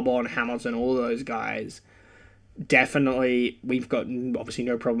 Albon, Hamilton, all those guys, definitely, we've got obviously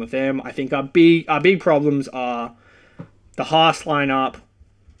no problem with them. I think our big problems are the Haas lineup,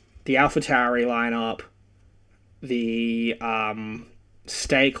 the AlphaTauri lineup, the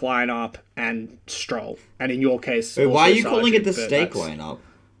Stake lineup, and Stroll. And in your case, wait, why are you calling it the Stake lineup?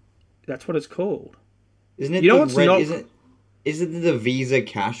 That's what it's called. Isn't it? Is it the Visa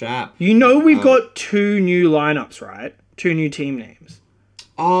Cash app? You know, we've got 2 new lineups, right? 2 new team names.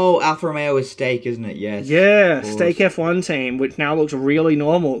 Oh, Alfa Romeo is Stake, isn't it? Yes. Yeah, Stake F1 team, which now looks really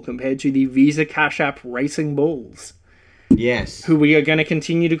normal compared to the Visa Cash App Racing Bulls. Yes. Who we are going to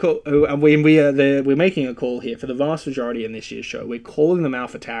continue to call, and we're making a call here for the vast majority in this year's show. We're calling them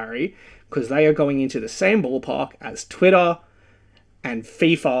AlphaTauri because they are going into the same ballpark as Twitter and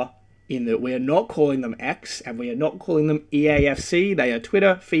FIFA, in that we are not calling them X and we are not calling them EAFC. They are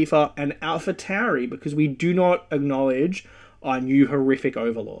Twitter, FIFA, and AlphaTauri because we do not acknowledge our new horrific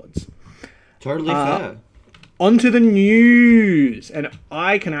overlords. Totally fair. Onto the news, and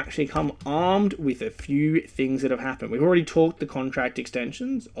I can actually come armed with a few things that have happened. We've already talked the contract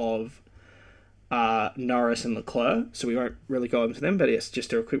extensions of Norris and Leclerc, so we won't really go into them, but yes,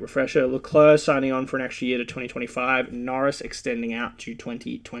 just a quick refresher. Leclerc signing on for an extra year to 2025, Norris extending out to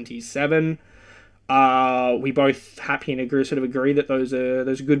 2027. We both happy and agree that those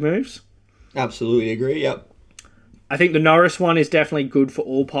are good moves? Absolutely agree, yep. I think the Norris one is definitely good for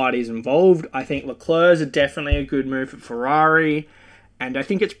all parties involved. I think Leclerc's definitely a good move for Ferrari. And I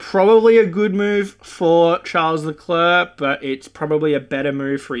think it's probably a good move for Charles Leclerc, but it's probably a better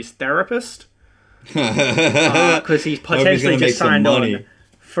move for his therapist. Because he's potentially just signed on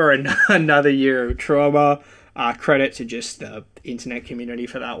for another year of trauma. Credit to just the internet community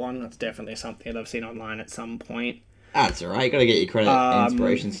for that one. That's definitely something that I've seen online at some point. That's alright, gotta get your credit and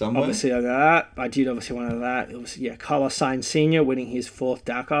inspiration somewhere. Obviously, on that, I did obviously want to that. It was, Carlos Sainz Sr. winning his 4th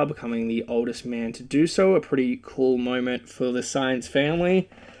Dakar, becoming the oldest man to do so. A pretty cool moment for the Sainz family.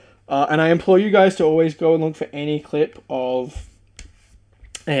 And I implore you guys to always go and look for any clip of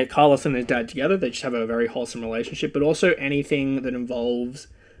Carlos and his dad together. They just have a very wholesome relationship, but also anything that involves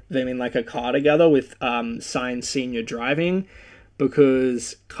them in like a car together with Sainz Sr. driving.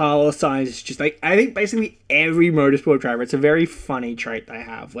 Because Carlos Sainz is just like, I think basically every motorsport driver, it's a very funny trait they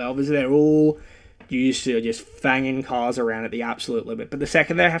have. Well, obviously they're all used to just fanging cars around at the absolute limit. But the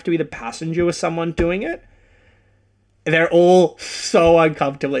second they have to be the passenger with someone doing it, they're all so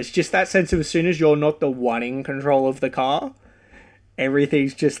uncomfortable. It's just that sense of as soon as you're not the one in control of the car,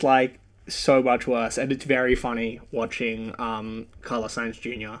 everything's just like so much worse. And it's very funny watching Carlos Sainz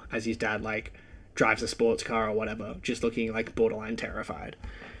Jr. as his dad like drives a sports car or whatever, just looking like borderline terrified.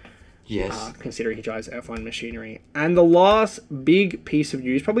 Yes. Considering he drives F1 machinery. And the last big piece of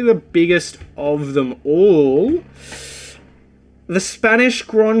news, probably the biggest of them all, the Spanish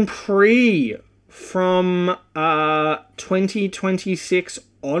Grand Prix from 2026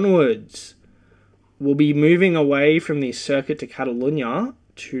 onwards will be moving away from the Circuit de Catalunya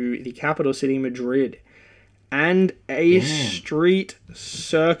to the capital city, Madrid. And a street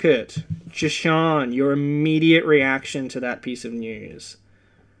circuit. Jashan, your immediate reaction to that piece of news?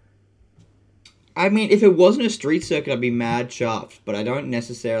 I mean, if it wasn't a street circuit, I'd be mad chuffed, but I don't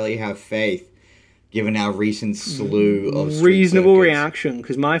necessarily have faith, given our recent slew of street Reasonable circuits. reaction,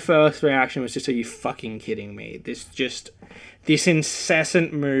 because my first reaction was just, are you fucking kidding me? This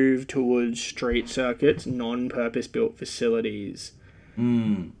incessant move towards street circuits, non-purpose built facilities,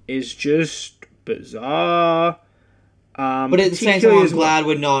 is just bizarre. But at the same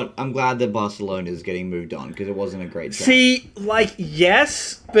time, I'm glad that Barcelona is getting moved on, because it wasn't a great track. See,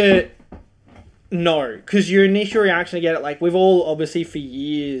 yes, but no, because your initial reaction to get it, we've all obviously for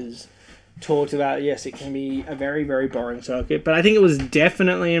years talked about, yes, it can be a very, very boring circuit, but I think it was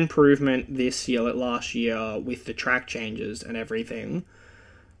definitely improvement last year with the track changes and everything.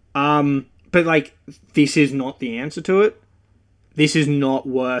 But this is not the answer to it. This is not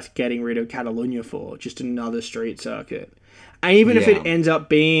worth getting rid of Catalunya for, just another street circuit. And even if it ends up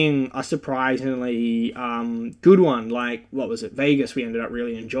being a surprisingly good one, what was it, Vegas, we ended up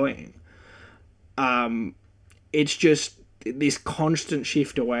really enjoying. It's just this constant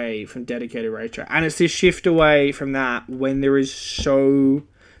shift away from dedicated racetrack. And it's this shift away from that when there is to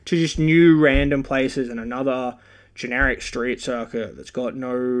just new random places and another generic street circuit that's got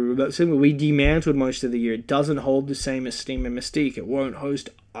we demantled most of the year. It doesn't hold the same esteem and mystique. It won't host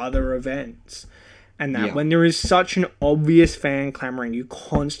other events. And that when there is such an obvious fan clamoring, you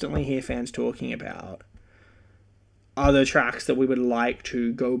constantly hear fans talking about other tracks that we would like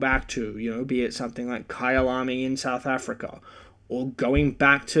to go back to, be it something like Kyalami in South Africa, or going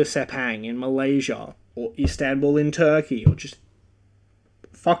back to Sepang in Malaysia, or Istanbul in Turkey, or just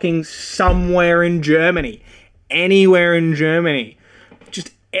fucking somewhere in Germany. Anywhere in Germany.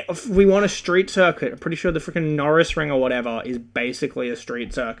 Just, if we want a street circuit, I'm pretty sure the freaking Norris Ring or whatever is basically a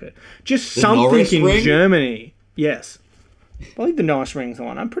street circuit. Just the something Norris in Ring? Germany. Yes. I believe the Norris Ring's the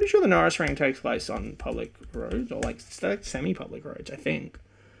one. I'm pretty sure the Norris Ring takes place on public roads, or semi-public roads, I think.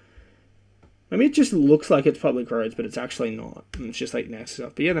 Maybe it just looks like it's public roads, but it's actually not. And it's just next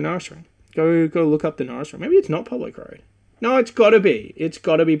stuff. But yeah, the Norris Ring. Go look up the Norris Ring. Maybe it's not public road. No, it's gotta be. It's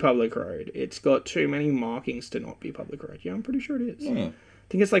gotta be public road. It's got too many markings to not be public road. Yeah, I'm pretty sure it is. Yeah. I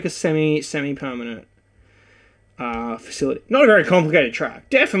think it's a semi-permanent facility. Not a very complicated track.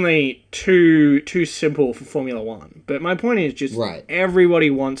 Definitely too simple for Formula One. But my point is just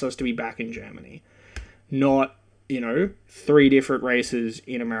everybody wants us to be back in Germany. Not, 3 different races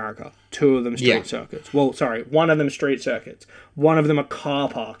in America. 2 of them street circuits. Well, sorry, 1 of them street circuits. 1 of them a car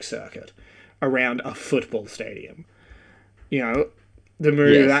park circuit around a football stadium. The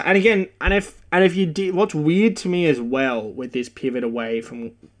move that, and again, and if you did, what's weird to me as well with this pivot away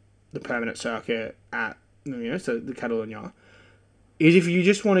from the permanent circuit at so the Catalunya, is if you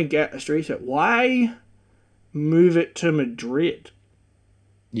just want to get a street circuit, why move it to Madrid?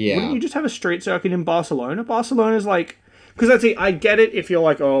 Yeah, wouldn't you just have a street circuit in Barcelona? Barcelona's because I get it if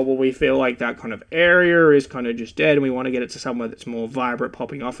you're we feel like that kind of area is kind of just dead, and we want to get it to somewhere that's more vibrant,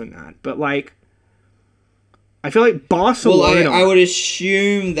 popping off than that, but I feel like Barcelona... Well, I would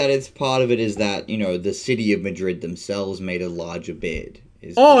assume that it's part of it is that, the city of Madrid themselves made a larger bid.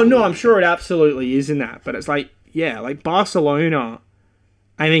 I'm sure it absolutely is in that. But it's Barcelona,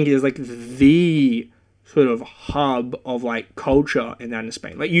 I think, is the sort of hub of culture in that in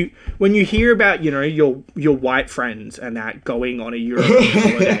Spain. When you hear about, your white friends and that going on a European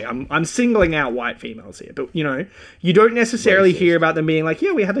holiday, I'm singling out white females here. But, you don't necessarily hear about them being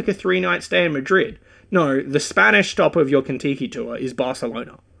we had a 3-night stay in Madrid. No, the Spanish stop of your Kentucky tour is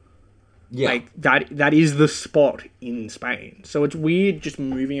Barcelona. Yeah. That is the spot in Spain. So it's weird just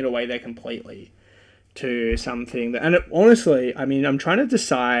moving it away there completely to something that... And honestly, I'm trying to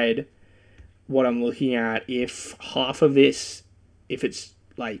decide what I'm looking at, if half of this, if it's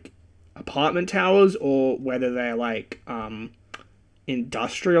apartment towers or whether they're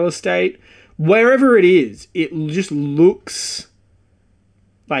industrial estate. Wherever it is, it just looks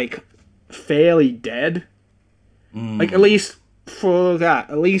fairly dead. At least for that.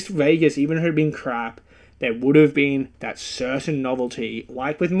 At least Vegas, even if it had been crap, there would have been that certain novelty,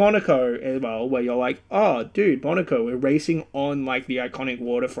 with Monaco as well, where you're oh, dude, Monaco, we're racing on, the iconic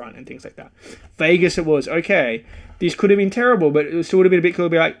waterfront and things like that. Vegas, it was, okay, this could have been terrible, but it still would have been a bit cool to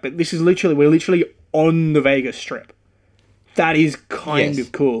be but this is we're literally on the Vegas Strip. That is kind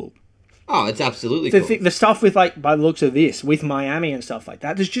of cool. Oh, it's absolutely cool. The stuff with, by the looks of this, with Miami and stuff like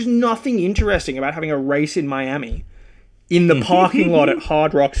that, there's just nothing interesting about having a race in Miami in the parking lot at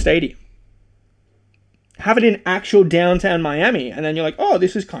Hard Rock Stadium. Have it in actual downtown Miami, and then you're oh,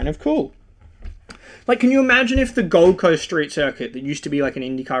 this is kind of cool. Can you imagine if the Gold Coast Street Circuit, that used to be an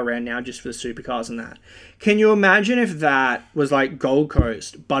IndyCar round now just for the supercars and that, can you imagine if that was Gold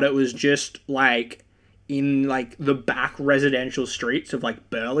Coast, but it was just in the back residential streets of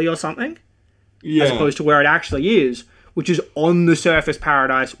Burley or something? as opposed to where it actually is, which is on the Surfers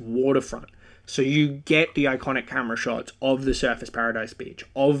Paradise waterfront. So you get the iconic camera shots of the Surfers Paradise beach,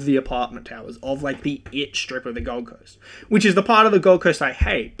 of the apartment towers, of like the it strip of the Gold Coast, which is the part of the Gold Coast I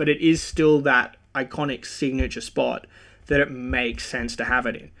hate, but it is still that iconic signature spot that it makes sense to have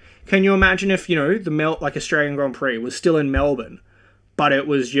it in. Can you imagine if, the like Australian Grand Prix was still in Melbourne, but it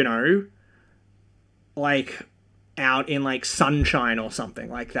was, like out in like Sunshine or something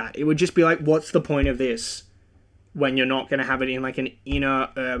like that? It would just be like, what's the point of this when you're not going to have it in like an inner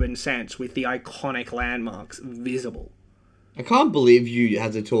urban sense with the iconic landmarks visible? I can't believe you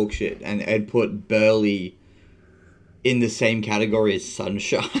had to talk shit and put Burleigh in the same category as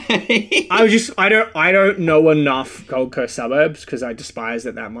Sunshine. I don't know enough Gold Coast suburbs because I despise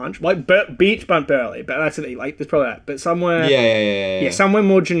it that much. Like Beachfront Burleigh, but that's it. Like there's probably that. But somewhere, yeah, somewhere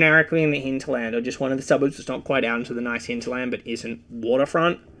more generically in the hinterland, or just one of the suburbs that's not quite out into the nice hinterland, but isn't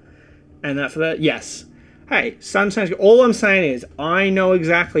waterfront, and that for that, yes. Hey, Sunshine's good. All I'm saying is I know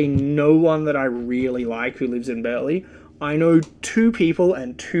exactly no one that I really like who lives in Burleigh. I know 2 people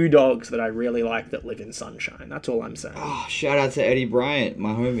and 2 dogs that I really like that live in Sunshine. That's all I'm saying. Oh, shout out to Eddie Bryant,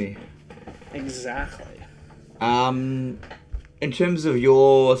 my homie. Exactly. In terms of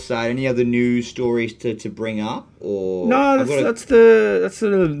your side, any other news stories to bring up? Or no, that's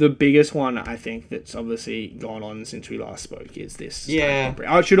the biggest one I think that's obviously gone on since we last spoke is this. Yeah.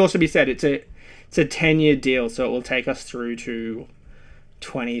 Oh, it should also be said it's a 10-year deal, so it will take us through to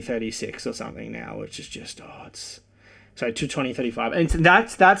 2036 or something now, which is just to 2035. And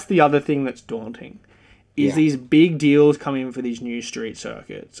that's the other thing that's daunting. Is these big deals coming for these new street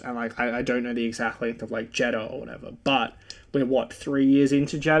circuits. And like I don't know the exact length of like Jeddah or whatever, but we're 3 years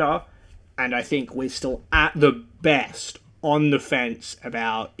into Jeddah, and I think we're still at the best on the fence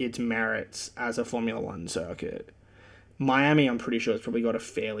about its merits as a Formula One circuit. Miami, I'm pretty sure, has probably got a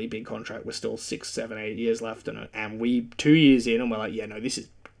fairly big contract. We're still 6, 7, 8 years left in it, and we 2 years in, and we're like, this is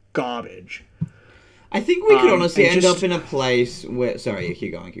garbage. I think we could honestly end up in a place where... Sorry,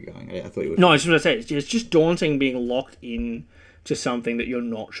 keep going. I thought you were... No, I was going to say, it's just daunting being locked in to something that you're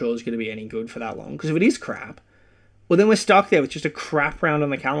not sure is going to be any good for that long. Because if it is crap, well, then we're stuck there with just a crap round on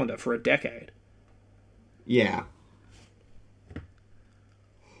the calendar for a decade. Yeah.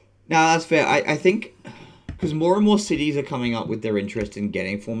 No, that's fair. I think... Because more and more cities are coming up with their interest in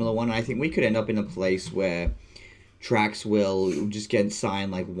getting Formula One, and I think we could end up in a place where tracks will just get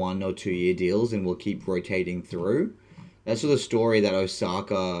signed like 1 or 2 year deals and will keep rotating through. That's sort of the story that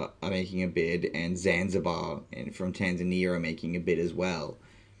Osaka are making a bid and Zanzibar and from Tanzania are making a bid as well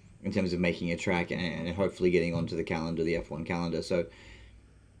in terms of making a track and hopefully getting onto the calendar, the F1 calendar. So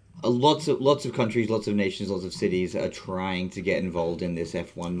lots of countries, lots of nations, lots of cities are trying to get involved in this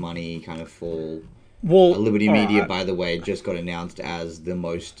F1 money kind of fall. Well, Liberty Media, by the way, just got announced as the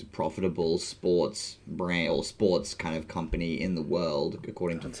most profitable sports brand or sports kind of company in the world,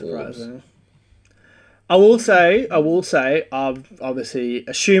 according to Forbes. Surprising. I will say, obviously,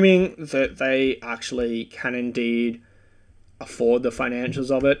 assuming that they actually can indeed afford the financials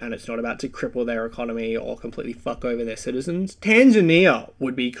of it, and it's not about to cripple their economy or completely fuck over their citizens, Tanzania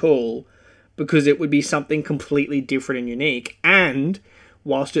would be cool because it would be something completely different and unique, and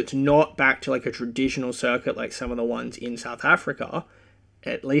whilst it's not back to like a traditional circuit like some of the ones in South Africa,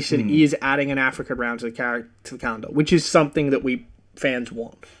 at least it is adding an African round to the calendar, which is something that we fans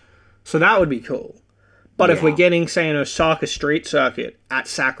want. So that would be cool. But if we're getting, say, an Osaka street circuit at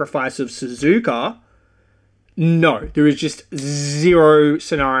sacrifice of Suzuka, no, there is just 0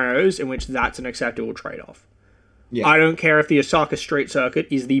 scenarios in which that's an acceptable trade-off. Yeah. I don't care if the Osaka street circuit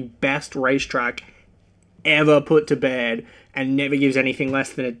is the best racetrack ever put to bed and never gives anything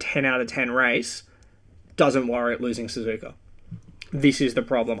less than a 10 out of 10 race, doesn't warrant losing Suzuka. This is the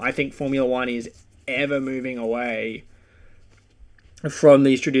problem. I think Formula One is ever moving away from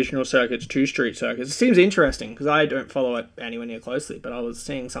these traditional circuits to street circuits. It seems interesting because I don't follow it anywhere near closely, but I was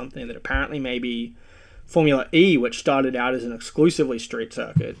seeing something that apparently maybe Formula E, which started out as an exclusively street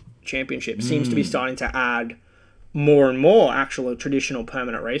circuit championship, seems to be starting to add more and more actual traditional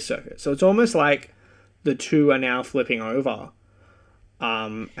permanent race circuits. So it's almost like the two are now flipping over.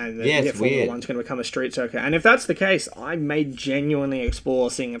 And Formula One's going to become a street circuit. And if that's the case, I may genuinely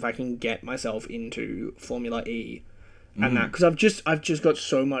explore seeing if I can get myself into Formula E and that, because I've just got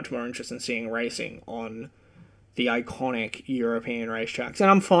so much more interest in seeing racing on the iconic European racetracks. And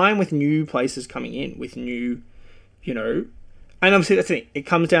I'm fine with new places coming in, with new, and obviously that's the thing. It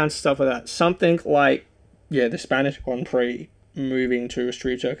comes down to stuff like that. Something like, the Spanish Grand Prix moving to a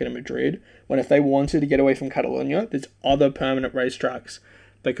street circuit in Madrid, when if they wanted to get away from Catalonia, there's other permanent racetracks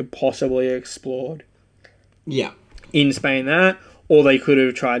they could possibly explored. Yeah. In Spain, that, Or they could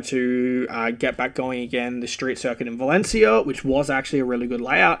have tried to get back going again the street circuit in Valencia, which was actually a really good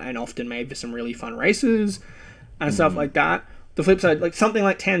layout and often made for some really fun races and stuff like that. The flip side, like something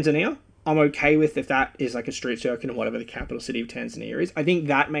like Tanzania, I'm okay with if that is like a street circuit in whatever the capital city of Tanzania is. I think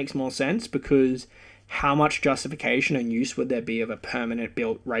that makes more sense because how much justification and use would there be of a permanent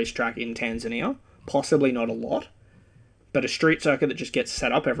built racetrack in Tanzania? Possibly not a lot. But a street circuit that just gets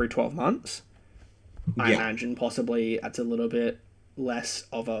set up every 12 months, I imagine possibly that's a little bit less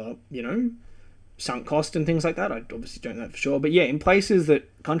of a, sunk cost and things like that. I obviously don't know for sure. But yeah, in countries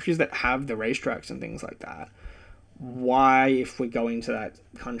that have the racetracks and things like that, why, if we're going to that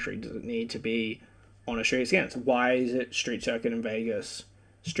country, does it need to be on a street circuit? Why is it street circuit in Vegas,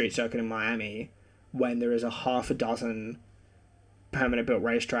 street circuit in Miami, when there is a half a dozen permanent built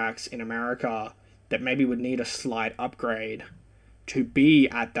racetracks in America that maybe would need a slight upgrade to be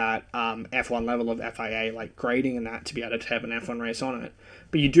at that F1 level of FIA, like grading and that, to be able to have an F1 race on it.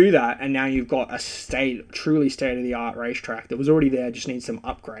 But you do that, and now you've got a truly state-of-the-art racetrack that was already there, just needs some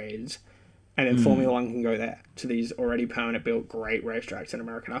upgrades. And then Formula One can go there to these already permanent built great racetracks in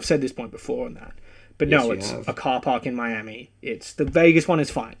America. And I've said this point before on that. But no, it's a car park in Miami. It's the Vegas one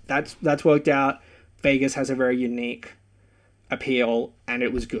is fine. That's worked out. Vegas has a very unique appeal, and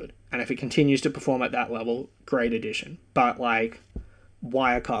it was good. And if it continues to perform at that level, great addition. But like,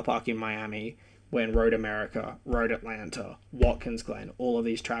 why a car park in Miami when Road America, Road Atlanta, Watkins Glen, all of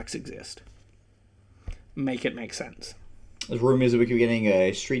these tracks exist? Make it make sense. There's rumors that we could be getting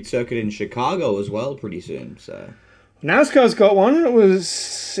a street circuit in Chicago as well pretty soon. So NASCAR's got one. It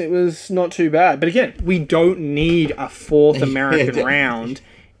was not too bad. But again, we don't need a fourth American round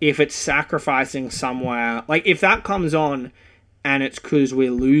if it's sacrificing somewhere. Like, if that comes on and it's because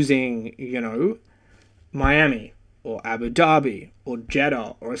we're losing, Miami or Abu Dhabi or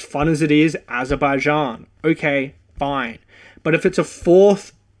Jeddah, or as fun as it is, Azerbaijan, okay, fine. But if it's a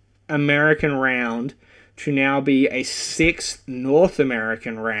fourth American round to now be a sixth North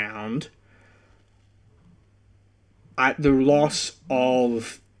American round at the loss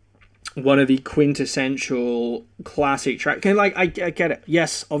of one of the quintessential classic tracks. And I get it.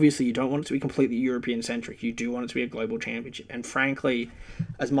 Yes, obviously you don't want it to be completely European-centric. You do want it to be a global championship. And frankly,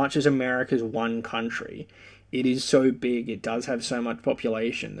 as much as America's one country, it is so big, it does have so much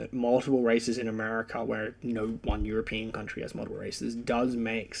population that multiple races in America, where no one European country has multiple races, does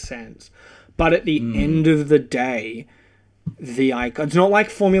make sense. But at the end of the day, it's not like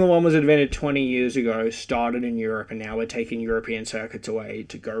Formula One was invented 20 years ago, started in Europe, and now we're taking European circuits away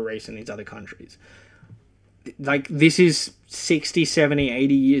to go race in these other countries. Like, this is 60, 70,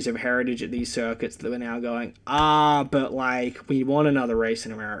 80 years of heritage at these circuits that we're now going, but like, we want another race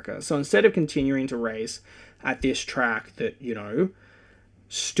in America. So instead of continuing to race at this track that,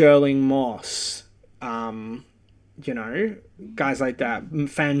 Sterling Moss, guys like that,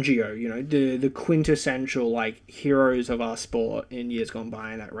 Fangio, the quintessential, like, heroes of our sport in years gone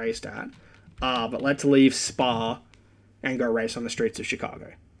by, and that raced at. But let's leave Spa and go race on the streets of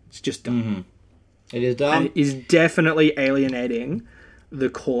Chicago. It's just dumb. Mm-hmm. It is dumb. And it is definitely alienating the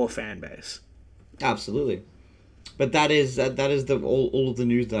core fan base. Absolutely. But that is all of the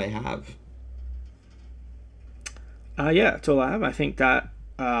news that I have. Yeah, that's all I have. I think that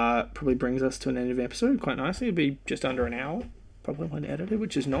probably brings us to an end of the episode quite nicely. It'll be just under an hour, probably when edited,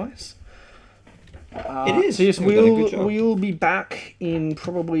 which is nice. It is. So yes, we'll be back in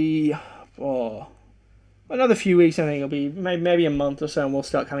probably another few weeks. I think it'll be maybe a month or so, and we'll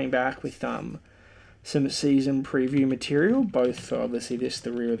start coming back with some season preview material, both for obviously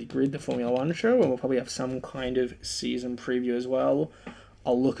the Rear of the Grid, the Formula One show, and we'll probably have some kind of season preview as well.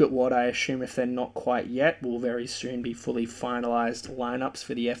 I'll look at what I assume, if they're not quite yet, will very soon be fully finalised lineups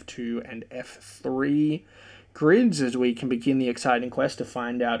for the F2 and F3 grids, as we can begin the exciting quest to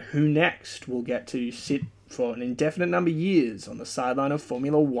find out who next will get to sit for an indefinite number of years on the sideline of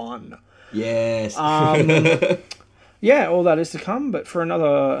Formula One. Yes. Yeah, all that is to come, but for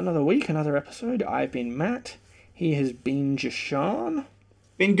another week, another episode, I've been Matt. He has been Jashan.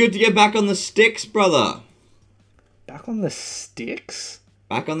 Been good to get back on the sticks, brother. Back on the sticks?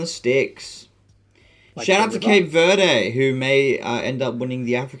 Back on the sticks. Like shout out to Cape Verde, who may end up winning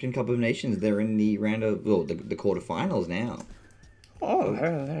the African Cup of Nations. They're in the round of the quarterfinals now. Oh,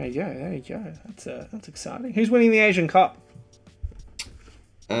 there you go. That's exciting. Who's winning the Asian Cup?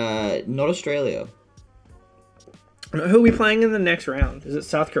 Not Australia. Who are we playing in the next round? Is it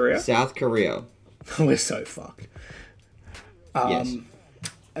South Korea? South Korea. We're so fucked. Yes.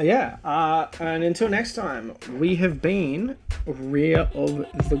 Yeah. And until next time, we have been Rear of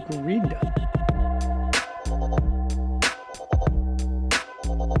the Grid.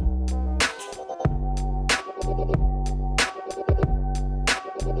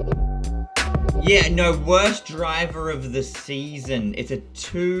 Yeah, no, worst driver of the season. It's a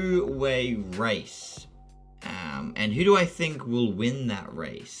two-way race. And who do I think will win that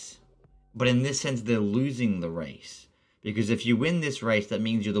race? But in this sense, they're losing the race. Because if you win this race, that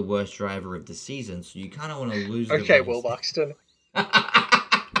means you're the worst driver of the season. So you kind of want to lose the race. Okay, Will Buxton.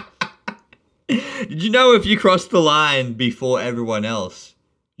 Did you know if you cross the line before everyone else,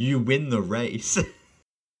 you win the race?